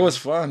like fun. It was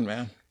fun,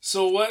 man.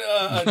 So what,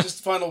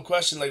 just final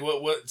question, like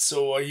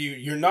so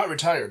you're not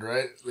retired,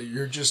 right? Like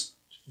you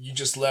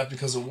just left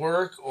because of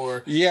work,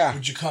 or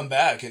would you come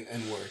back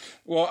and work?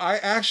 Well,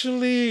 I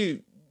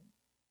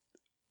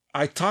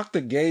talked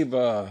to Gabe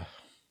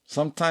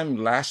sometime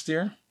last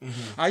year.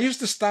 Mm-hmm. I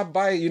used to stop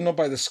by, you know,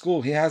 by the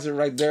school. He has it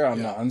right there on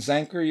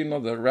Zanker, you know,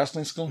 the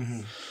wrestling school.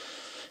 Mm-hmm.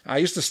 I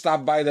used to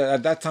stop by there.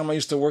 At that time, I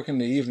used to work in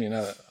the evening.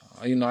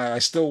 You know, I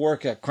still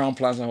work at Crown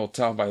Plaza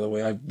Hotel, by the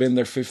way. I've been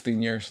there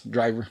 15 years,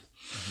 driver.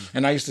 Mm-hmm.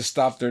 And I used to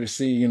stop there to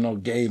see, you know,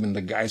 Gabe and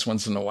the guys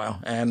once in a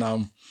while. And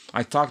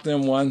I talked to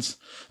him once.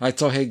 I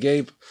told, hey,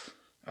 Gabe,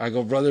 I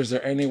go, brother, is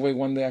there any way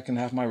one day I can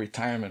have my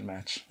retirement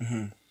match?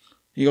 Mm-hmm.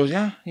 He goes,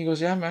 yeah. He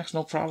goes, yeah, Max,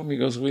 no problem. He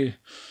goes, we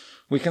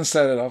can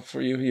set it up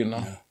for you, you know.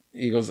 Yeah.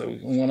 He goes,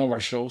 one of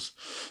our shows.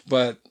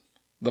 But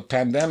the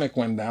pandemic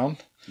went down.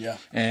 Yeah.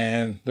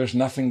 And there's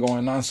nothing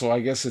going on. So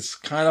I guess it's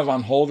kind of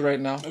on hold right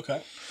now.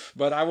 Okay.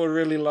 But I would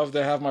really love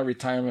to have my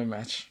retirement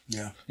match.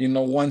 Yeah. You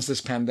know, once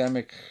this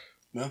pandemic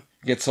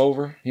gets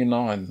over, you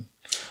know, and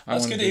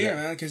that's good to hear,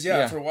 man. Because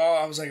for a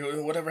while I was like,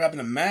 whatever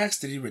happened to Max?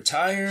 Did he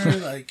retire?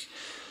 Like,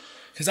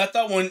 because I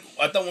thought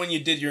when you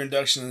did your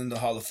induction in the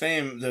Hall of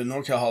Fame, the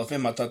NorCal Hall of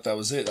Fame, I thought that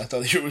was it. I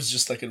thought it was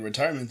just like a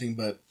retirement thing.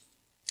 But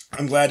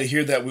I'm glad to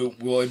hear that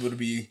we'll able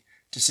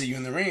to see you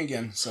in the ring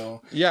again.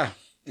 So yeah.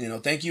 You know,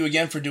 thank you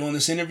again for doing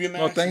this interview, Max.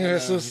 Well, thank you,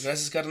 Jesus.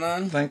 Gracias,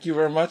 carnal. Thank you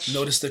very much.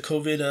 Notice the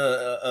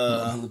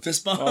COVID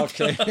fist bump.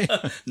 Okay.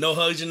 No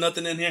hugs or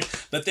nothing in here.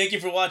 But thank you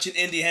for watching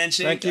Indie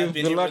Handshake. Thank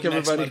you. Good luck,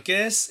 everybody. Max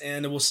Marquez,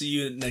 and we'll see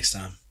you next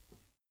time.